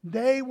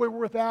 they were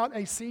without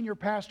a senior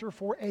pastor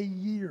for a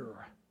year.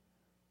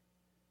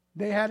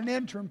 They had an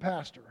interim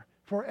pastor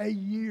for a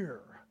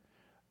year.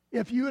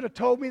 If you would have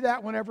told me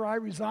that whenever I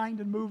resigned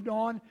and moved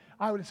on,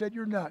 I would have said,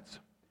 you're nuts.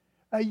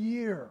 A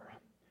year.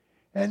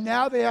 And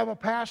now they have a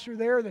pastor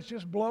there that's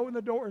just blowing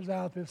the doors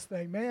out this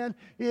thing. Man,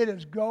 it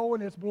is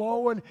going, it's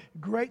blowing.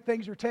 Great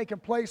things are taking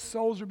place.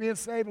 Souls are being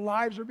saved.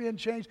 Lives are being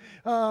changed.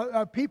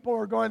 People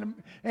are going.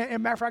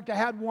 And matter of fact, I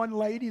had one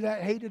lady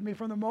that hated me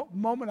from the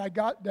moment I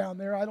got down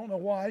there. I don't know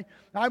why.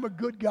 I'm a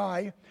good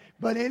guy.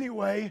 But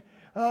anyway,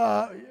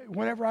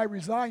 whenever I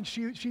resigned,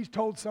 she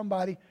told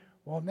somebody,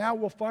 well, now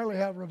we'll finally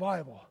have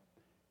revival.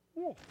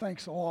 Well,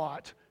 thanks a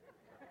lot.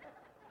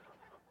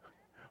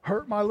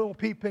 Hurt my little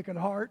pea-picking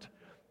heart.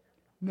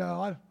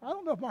 No, I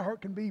don't know if my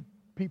heart can be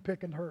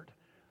pea-picking hurt.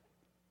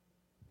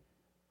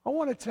 I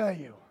want to tell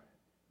you,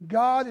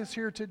 God is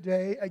here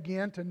today,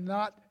 again, to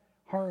not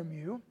harm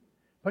you,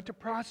 but to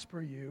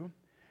prosper you,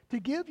 to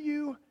give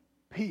you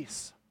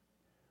peace.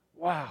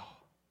 Wow.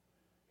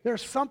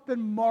 There's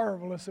something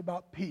marvelous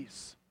about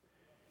peace.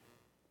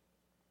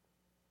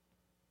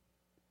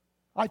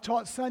 I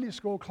taught Sunday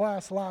school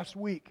class last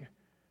week.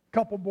 A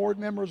couple board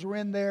members were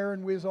in there,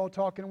 and we was all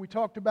talking, and we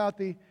talked about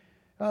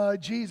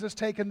Jesus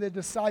taking the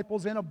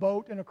disciples in a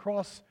boat and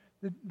across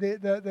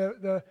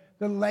the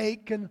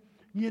lake, and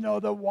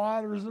the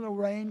waters and the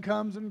rain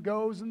comes and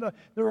goes, and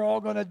they're all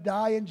going to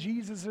die, and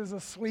Jesus is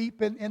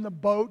asleep in the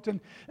boat, and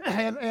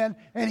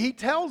he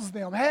tells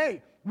them,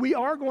 hey, we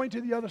are going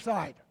to the other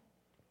side.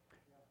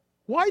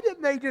 Why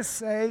didn't they just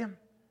say,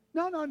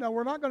 no,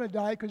 we're not going to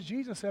die because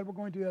Jesus said we're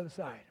going to the other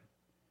side?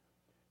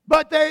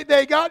 But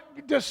they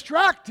got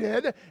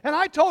distracted, and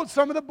I told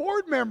some of the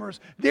board members,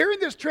 during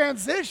this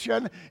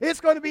transition, it's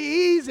going to be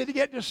easy to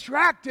get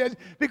distracted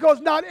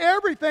because not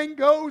everything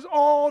goes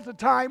all the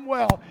time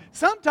well.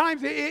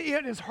 Sometimes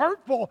it is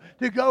hurtful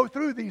to go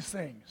through these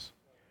things.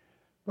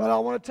 But I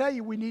want to tell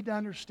you, we need to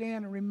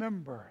understand and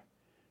remember,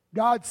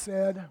 God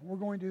said we're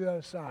going to the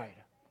other side.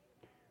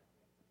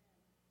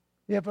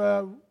 If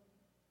a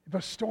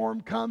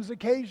storm comes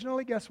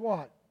occasionally, guess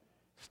what?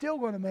 Still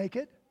going to make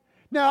it.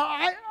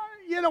 Now,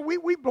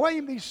 we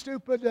blame these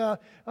stupid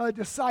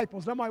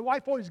disciples. Now, my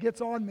wife always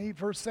gets on me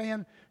for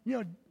saying,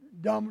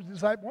 dumb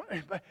disciples.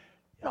 But,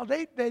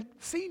 they'd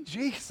seen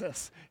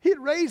Jesus. He'd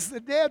raised the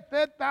dead,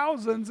 fed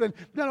thousands, and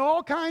done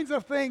all kinds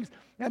of things.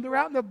 And they're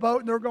out in the boat,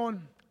 and they're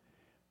going,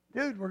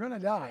 dude, we're going to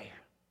die.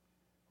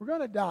 We're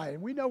going to die,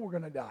 and we know we're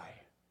going to die.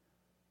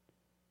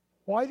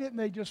 Why didn't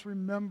they just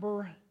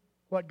remember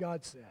what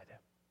God said?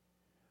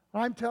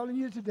 I'm telling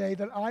you today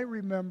that I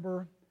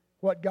remember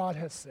what God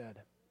has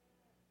said.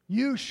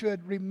 You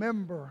should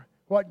remember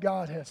what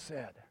God has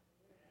said.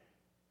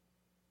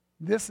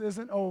 This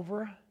isn't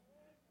over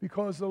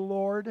because the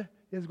Lord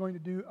is going to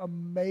do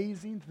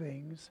amazing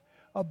things,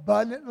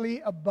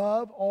 abundantly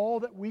above all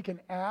that we can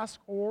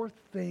ask or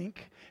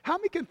think. How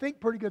many can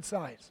think pretty good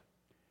size?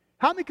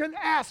 How many can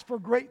ask for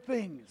great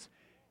things?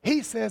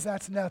 He says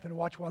that's nothing.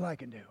 Watch what I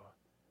can do.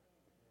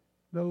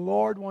 The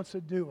Lord wants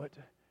to do it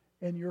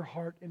in your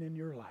heart and in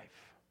your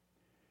life.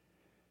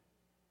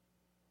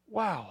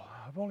 Wow,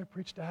 I've only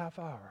preached a half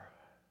hour.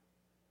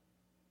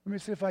 Let me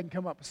see if I can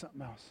come up with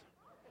something else.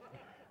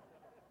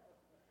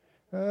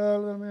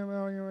 No,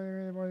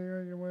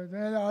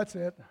 that's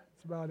it.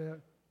 That's about it.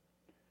 I'd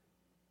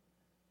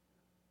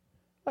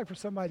like for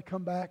somebody to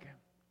come back.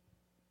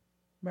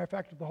 Matter of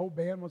fact, if the whole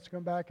band wants to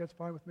come back, that's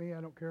fine with me.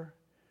 I don't care.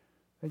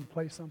 They can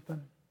play something.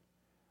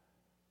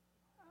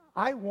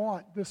 I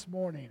want this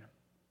morning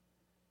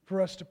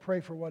for us to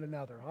pray for one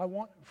another. I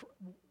want for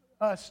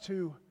us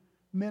to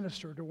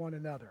minister to one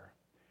another.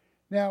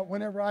 Now,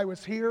 whenever I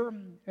was here,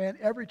 and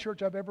every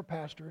church I've ever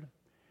pastored,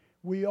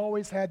 we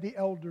always had the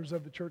elders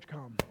of the church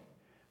come.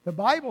 The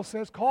Bible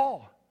says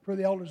call for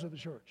the elders of the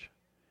church.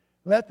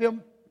 Let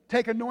them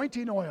take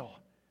anointing oil,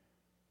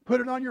 put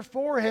it on your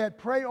forehead,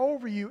 pray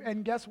over you,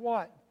 and guess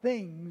what?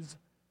 Things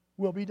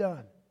will be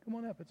done. Come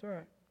on up, it's all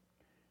right.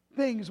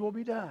 Things will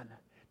be done.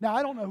 Now,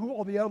 I don't know who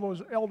all the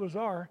elders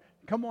are.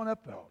 Come on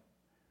up, though.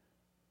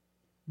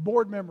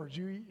 Board members,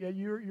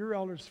 you're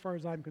elders as far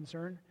as I'm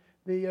concerned.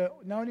 The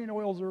anointing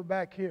oils are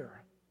back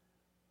here.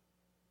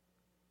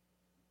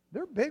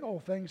 They're big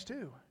old things,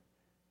 too.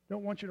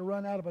 Don't want you to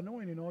run out of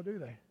anointing oil, do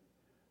they?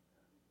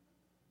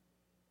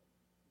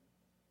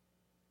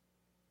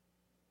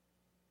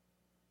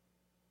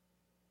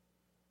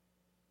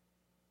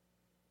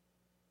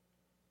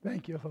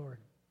 Thank you, Lord.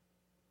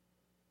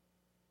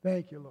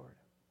 Thank you, Lord.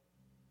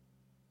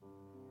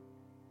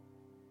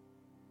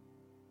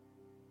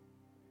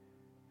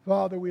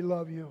 Father, we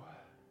love you.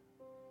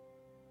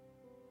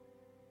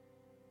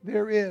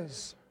 There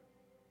is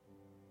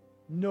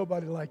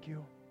nobody like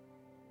you.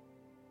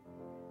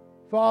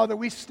 Father,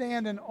 we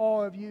stand in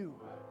awe of you.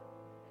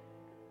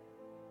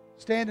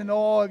 Stand in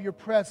awe of your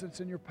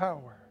presence and your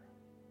power.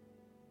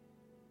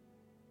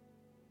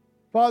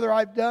 Father,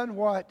 I've done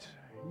what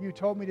you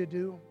told me to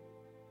do.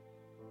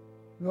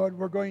 Lord,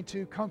 we're going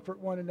to comfort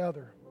one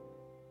another.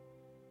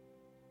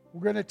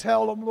 We're going to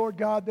tell them, Lord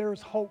God, there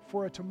is hope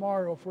for a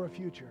tomorrow, for a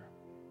future.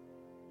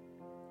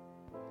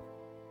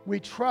 We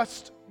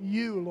trust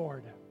you,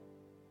 Lord.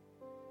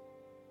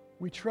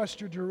 We trust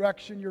your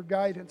direction, your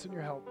guidance, and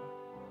your help.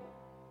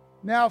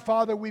 Now,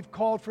 Father, we've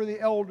called for the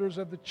elders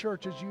of the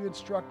church as you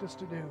instruct us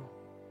to do.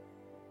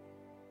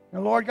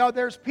 And Lord God,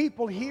 there's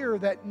people here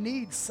that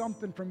need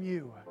something from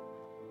you.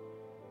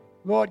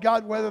 Lord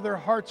God, whether their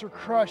hearts are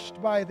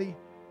crushed by the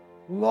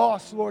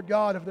loss, Lord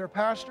God, of their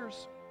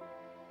pastors.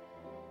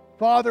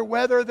 Father,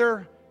 whether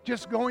they're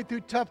just going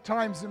through tough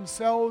times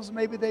themselves,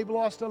 maybe they've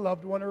lost a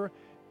loved one or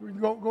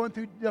going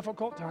through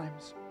difficult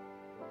times.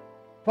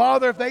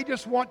 Father, if they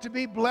just want to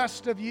be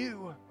blessed of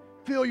you,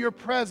 feel your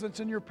presence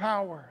and your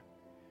power.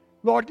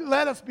 Lord,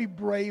 let us be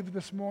brave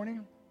this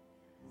morning.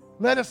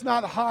 Let us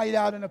not hide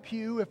out in a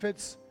pew if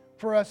it's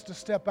for us to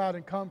step out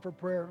and come for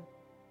prayer.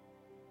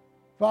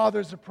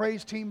 Father, as the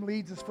praise team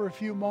leads us for a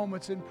few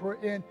moments in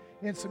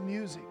some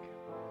music,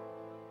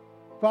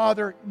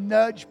 Father,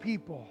 nudge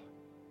people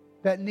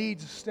that need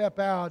to step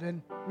out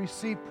and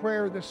receive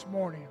prayer this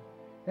morning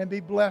and be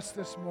blessed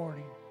this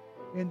morning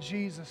in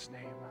Jesus'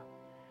 name.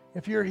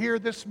 If you're here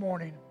this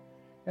morning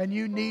and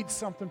you need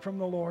something from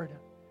the Lord,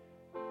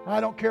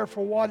 I don't care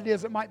for what it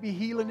is. It might be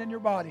healing in your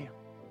body.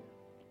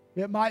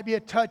 It might be a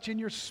touch in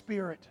your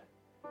spirit.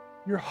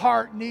 Your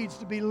heart needs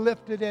to be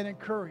lifted and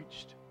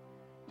encouraged.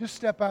 Just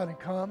step out and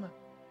come.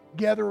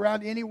 Gather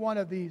around any one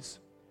of these.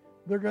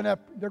 They're going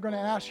to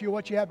ask you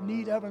what you have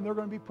need of, and they're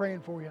going to be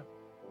praying for you.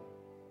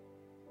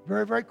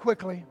 Very, very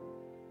quickly.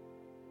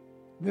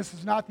 This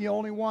is not the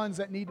only ones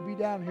that need to be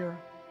down here.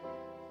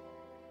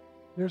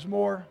 There's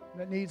more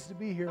that needs to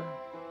be here.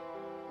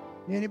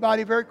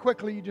 Anybody, very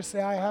quickly, you just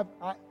say, I have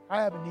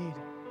a need.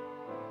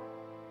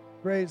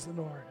 Praise the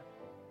Lord.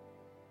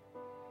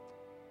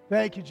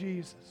 Thank you,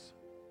 Jesus.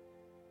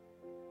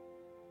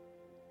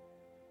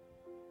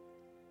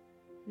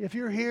 If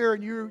you're here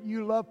and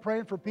you love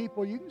praying for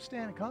people, you can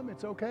stand and come.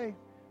 It's okay.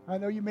 I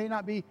know you may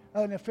not be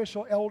an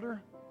official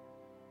elder.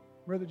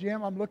 Brother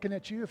Jim, I'm looking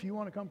at you. If you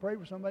want to come pray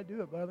for somebody,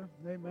 do it, brother.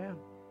 Amen.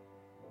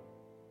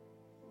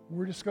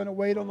 We're just going to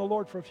wait on the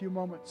Lord for a few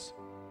moments.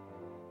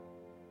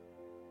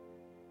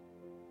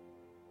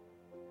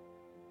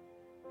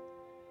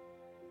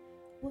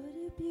 What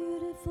a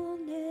beautiful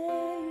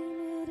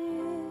name it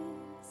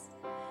is.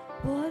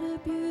 What a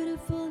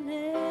beautiful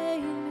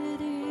name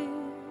it is.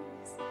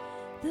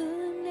 The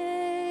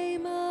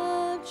name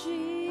of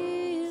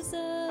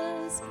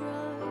Jesus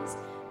Christ,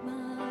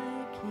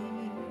 my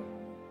King.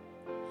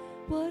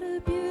 What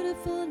a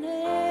beautiful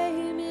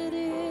name it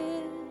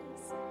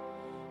is.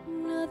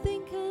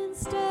 Nothing can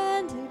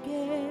stand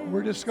against.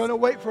 We're just going to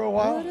wait for a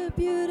while. What a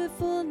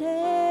beautiful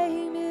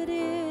name it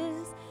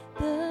is.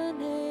 The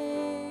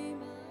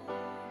name of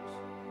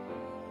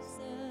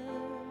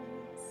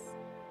Jesus.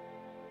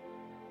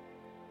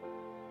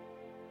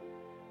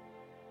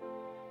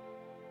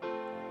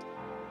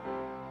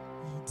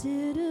 I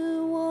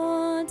didn't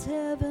want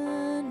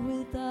heaven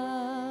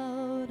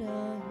without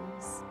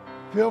us.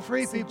 Feel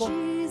free, So people.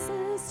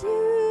 Jesus,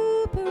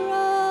 you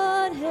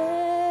brought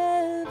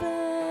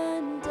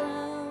heaven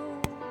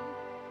down.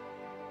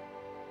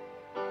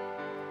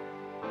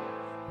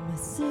 My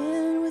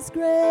sin was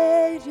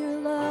great, your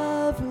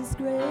love was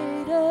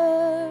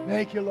greater.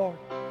 Thank you, Lord.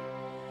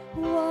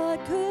 What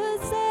could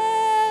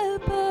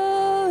separate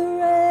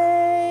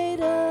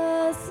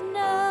us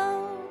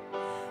now?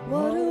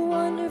 What a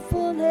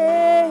wonderful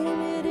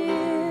name it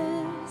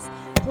is.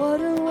 What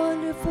a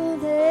wonderful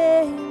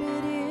name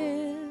it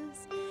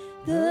is.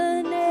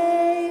 The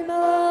name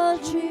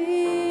of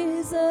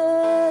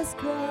Jesus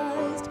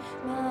Christ,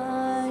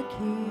 my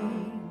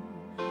King.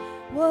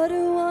 What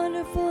a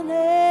wonderful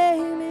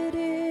name it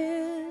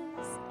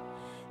is.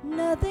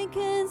 Nothing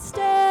can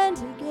stand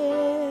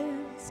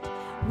against.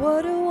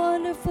 What a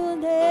wonderful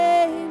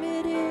name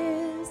it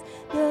is.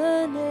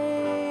 The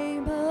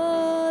name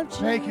of Jesus.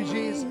 Thank you,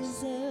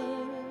 Jesus.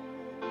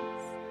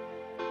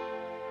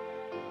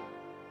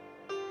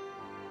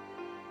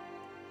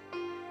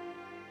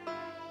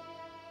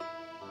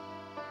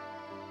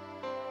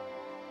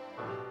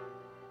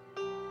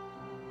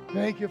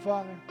 Thank you,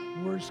 Father.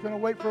 We're just going to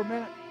wait for a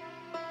minute.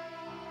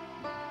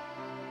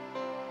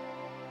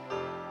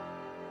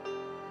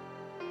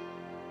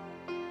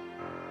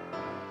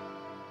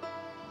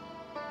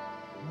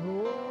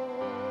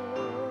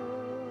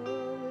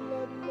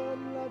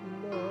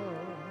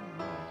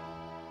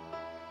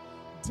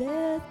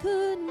 Death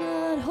could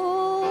not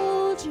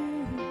hold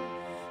you.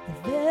 The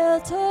veil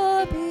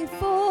tore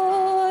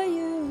before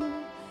you.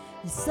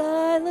 You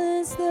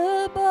silenced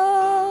the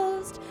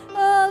boast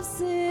of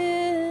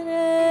sin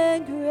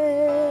and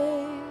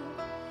grave.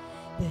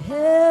 The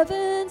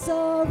heavens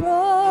are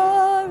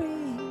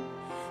roaring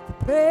the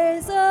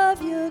praise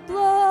of your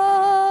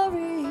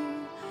glory.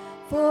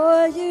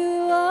 For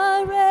you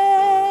are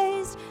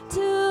raised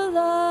to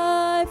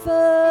life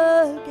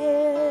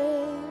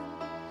again.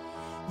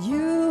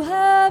 You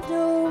have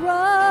no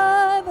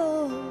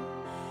rival.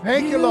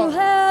 Thank you, Lord. You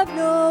have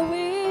no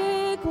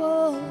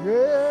equal.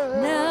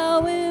 Yeah.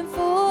 Now and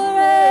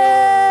forever,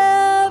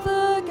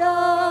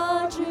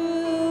 God,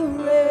 you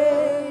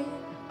reign.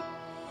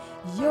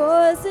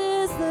 Yours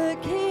is the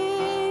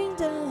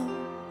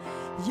kingdom.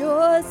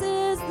 Yours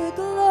is the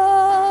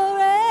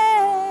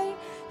glory.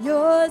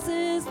 Yours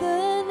is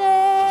the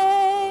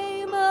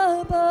name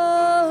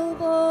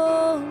above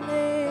all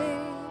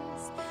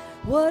names.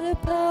 What a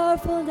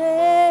powerful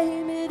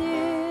name it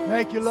is.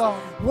 Thank you, Lord.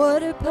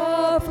 What a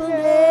powerful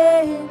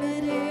name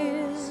it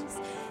is.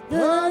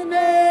 The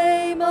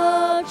name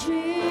of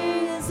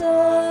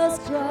Jesus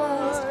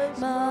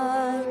Christ,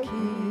 my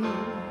King.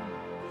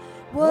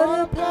 What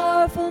a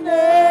powerful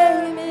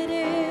name it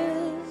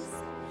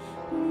is.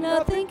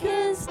 Nothing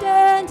can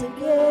stand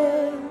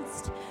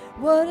against.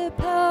 What a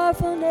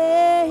powerful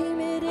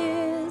name it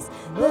is.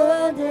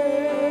 The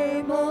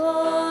name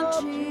of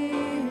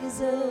Jesus.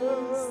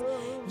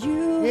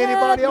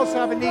 Anybody else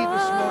have a need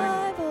this morning?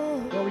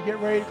 Before we get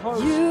ready to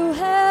close. You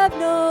have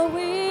no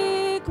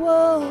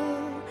equal.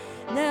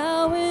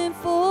 Now and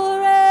forever,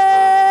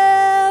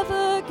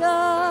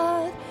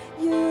 God,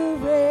 you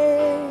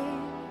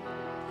reign.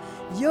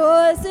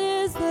 Yours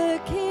is the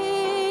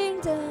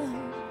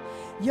kingdom.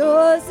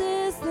 Yours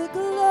is the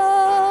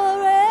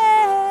glory.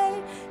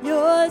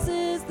 Yours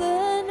is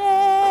the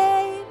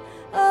name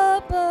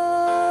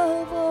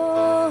above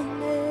all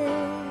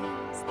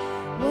names.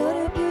 What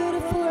a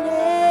beautiful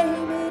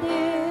name it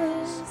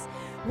is.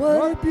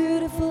 What a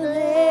beautiful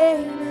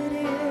name it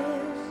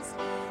is.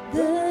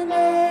 The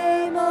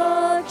name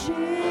of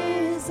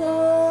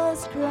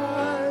Jesus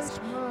Christ,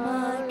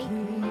 my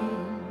King.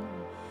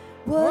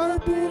 What a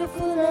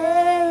beautiful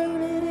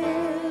name it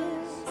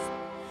is.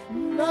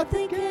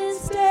 Nothing can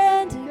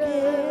stand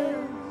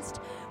against.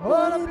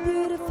 What a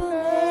beautiful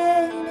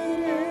name it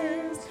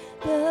is.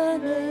 The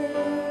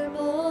name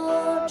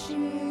of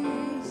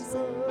Jesus.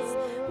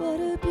 What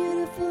a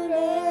beautiful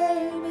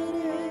name it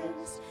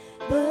is.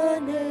 The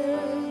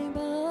name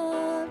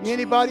of Jesus.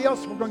 Anybody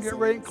else? We're going to get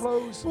ready and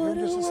close here in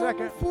just a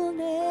second. If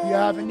you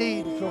have a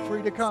need, feel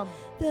free to come.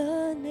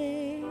 The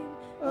name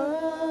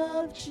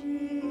of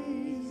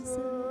Jesus.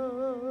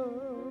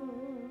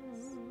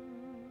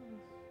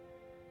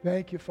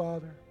 Thank you,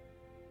 Father.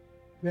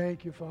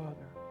 Thank you,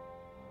 Father.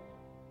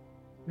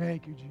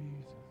 Thank you,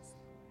 Jesus.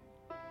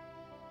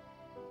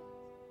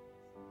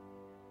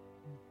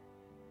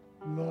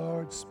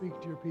 Lord, speak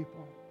to your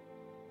people.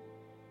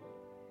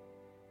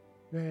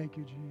 Thank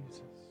you,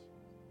 Jesus.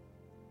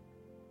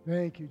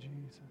 Thank you,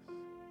 Jesus.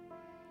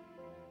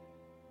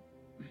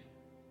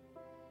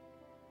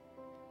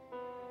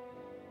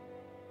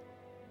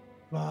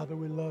 Father,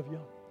 we love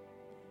you.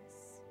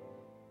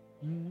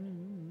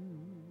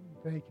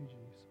 Thank you, Jesus.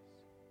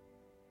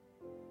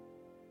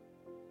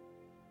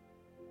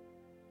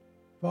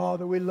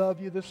 Father, we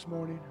love you this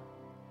morning.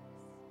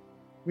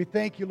 We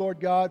thank you, Lord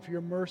God, for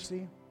your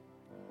mercy,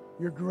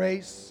 your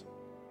grace,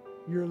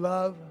 your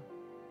love.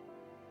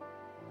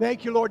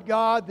 Thank you, Lord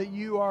God, that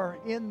you are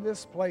in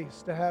this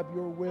place to have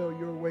your will,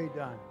 your way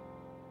done.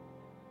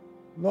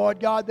 Lord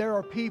God, there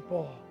are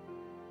people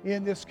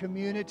in this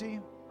community.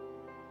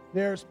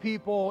 There's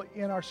people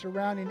in our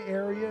surrounding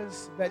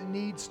areas that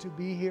needs to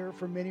be here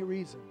for many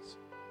reasons.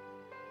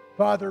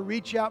 Father,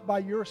 reach out by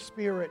your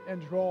Spirit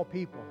and draw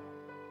people.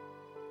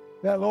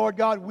 That, Lord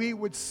God, we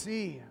would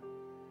see,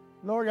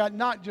 Lord God,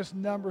 not just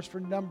numbers for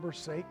numbers'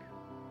 sake,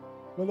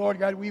 but, Lord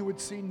God, we would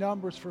see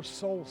numbers for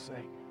soul's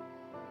sake.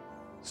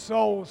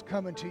 Souls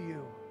coming to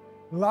you,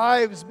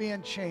 lives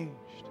being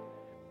changed.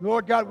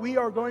 Lord God, we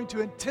are going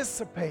to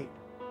anticipate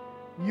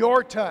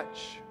your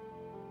touch,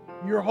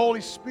 your Holy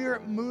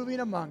Spirit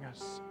moving among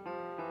us.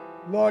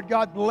 Lord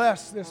God,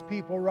 bless this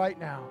people right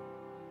now.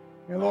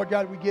 And Lord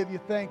God, we give you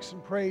thanks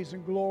and praise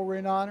and glory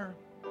and honor.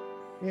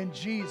 In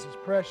Jesus'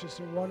 precious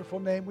and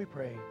wonderful name we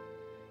pray.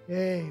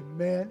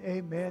 Amen,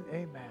 amen,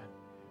 amen.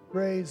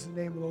 Praise the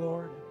name of the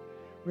Lord.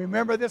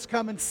 Remember this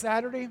coming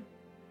Saturday,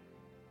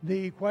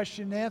 the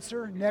question and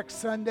answer. Next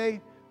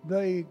Sunday,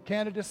 the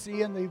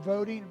candidacy and the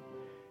voting.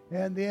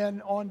 And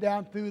then on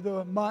down through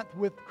the month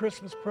with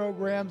Christmas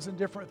programs and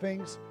different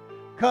things.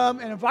 Come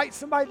and invite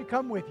somebody to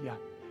come with you.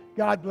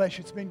 God bless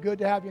you. It's been good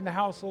to have you in the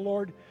house of the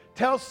Lord.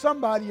 Tell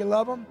somebody you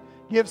love them.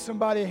 Give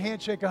somebody a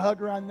handshake, a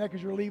hug around the neck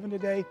as you're leaving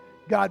today.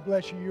 God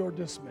bless you. You're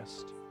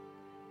dismissed.